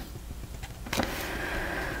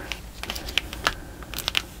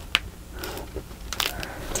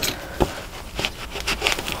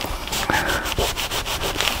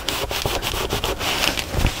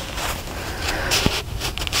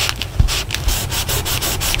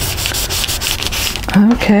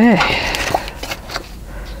 Okay.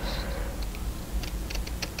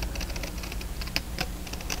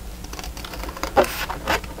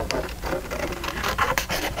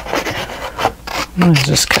 I'll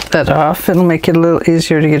just cut that off. It'll make it a little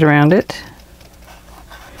easier to get around it.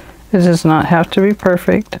 It does not have to be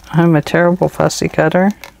perfect. I'm a terrible fussy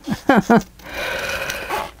cutter.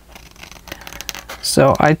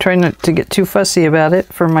 So I try not to get too fussy about it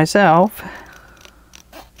for myself.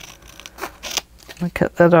 I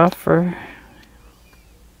cut that off for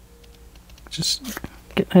just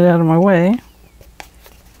getting it out of my way.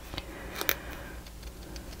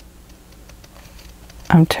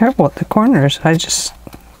 I'm terrible at the corners. I just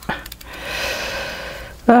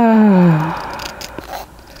but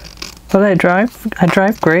I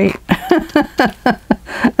drive great.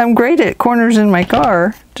 I'm great at corners in my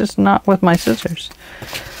car, just not with my scissors.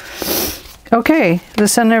 Okay, the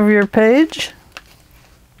center of your page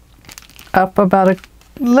up about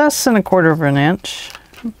less than 1/4 of an inch,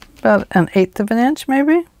 about 1/8 of an inch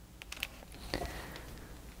maybe.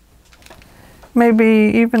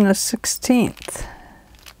 Maybe even 1/16.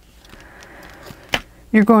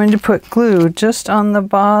 You're going to put glue just on the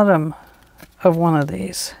bottom of one of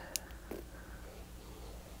these.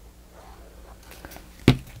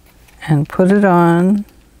 And put it on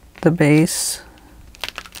the base,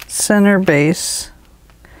 center base,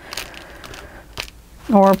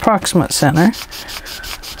 or approximate center.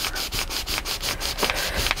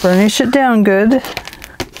 Burnish it down good.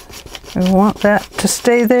 We want that to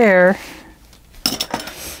stay there.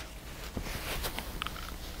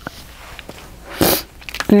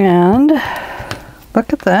 And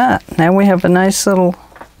look at that. Now we have a nice little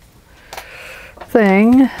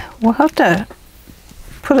thing. We'll have to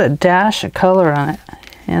put a dash of color on it.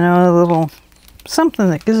 You know, a little something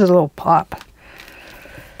that gives it a little pop.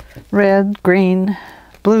 Red, green,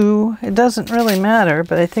 blue. It doesn't really matter,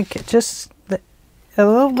 but I think it just a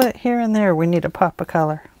little bit here and there we need a pop of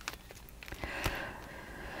color.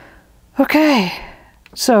 Okay,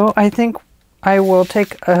 so I think I will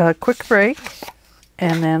take a quick break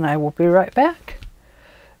and then I will be right back.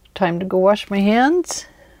 Time to go wash my hands,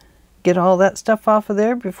 get all that stuff off of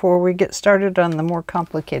there before we get started on the more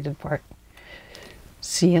complicated part.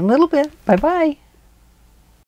 See you in a little bit. Bye-bye.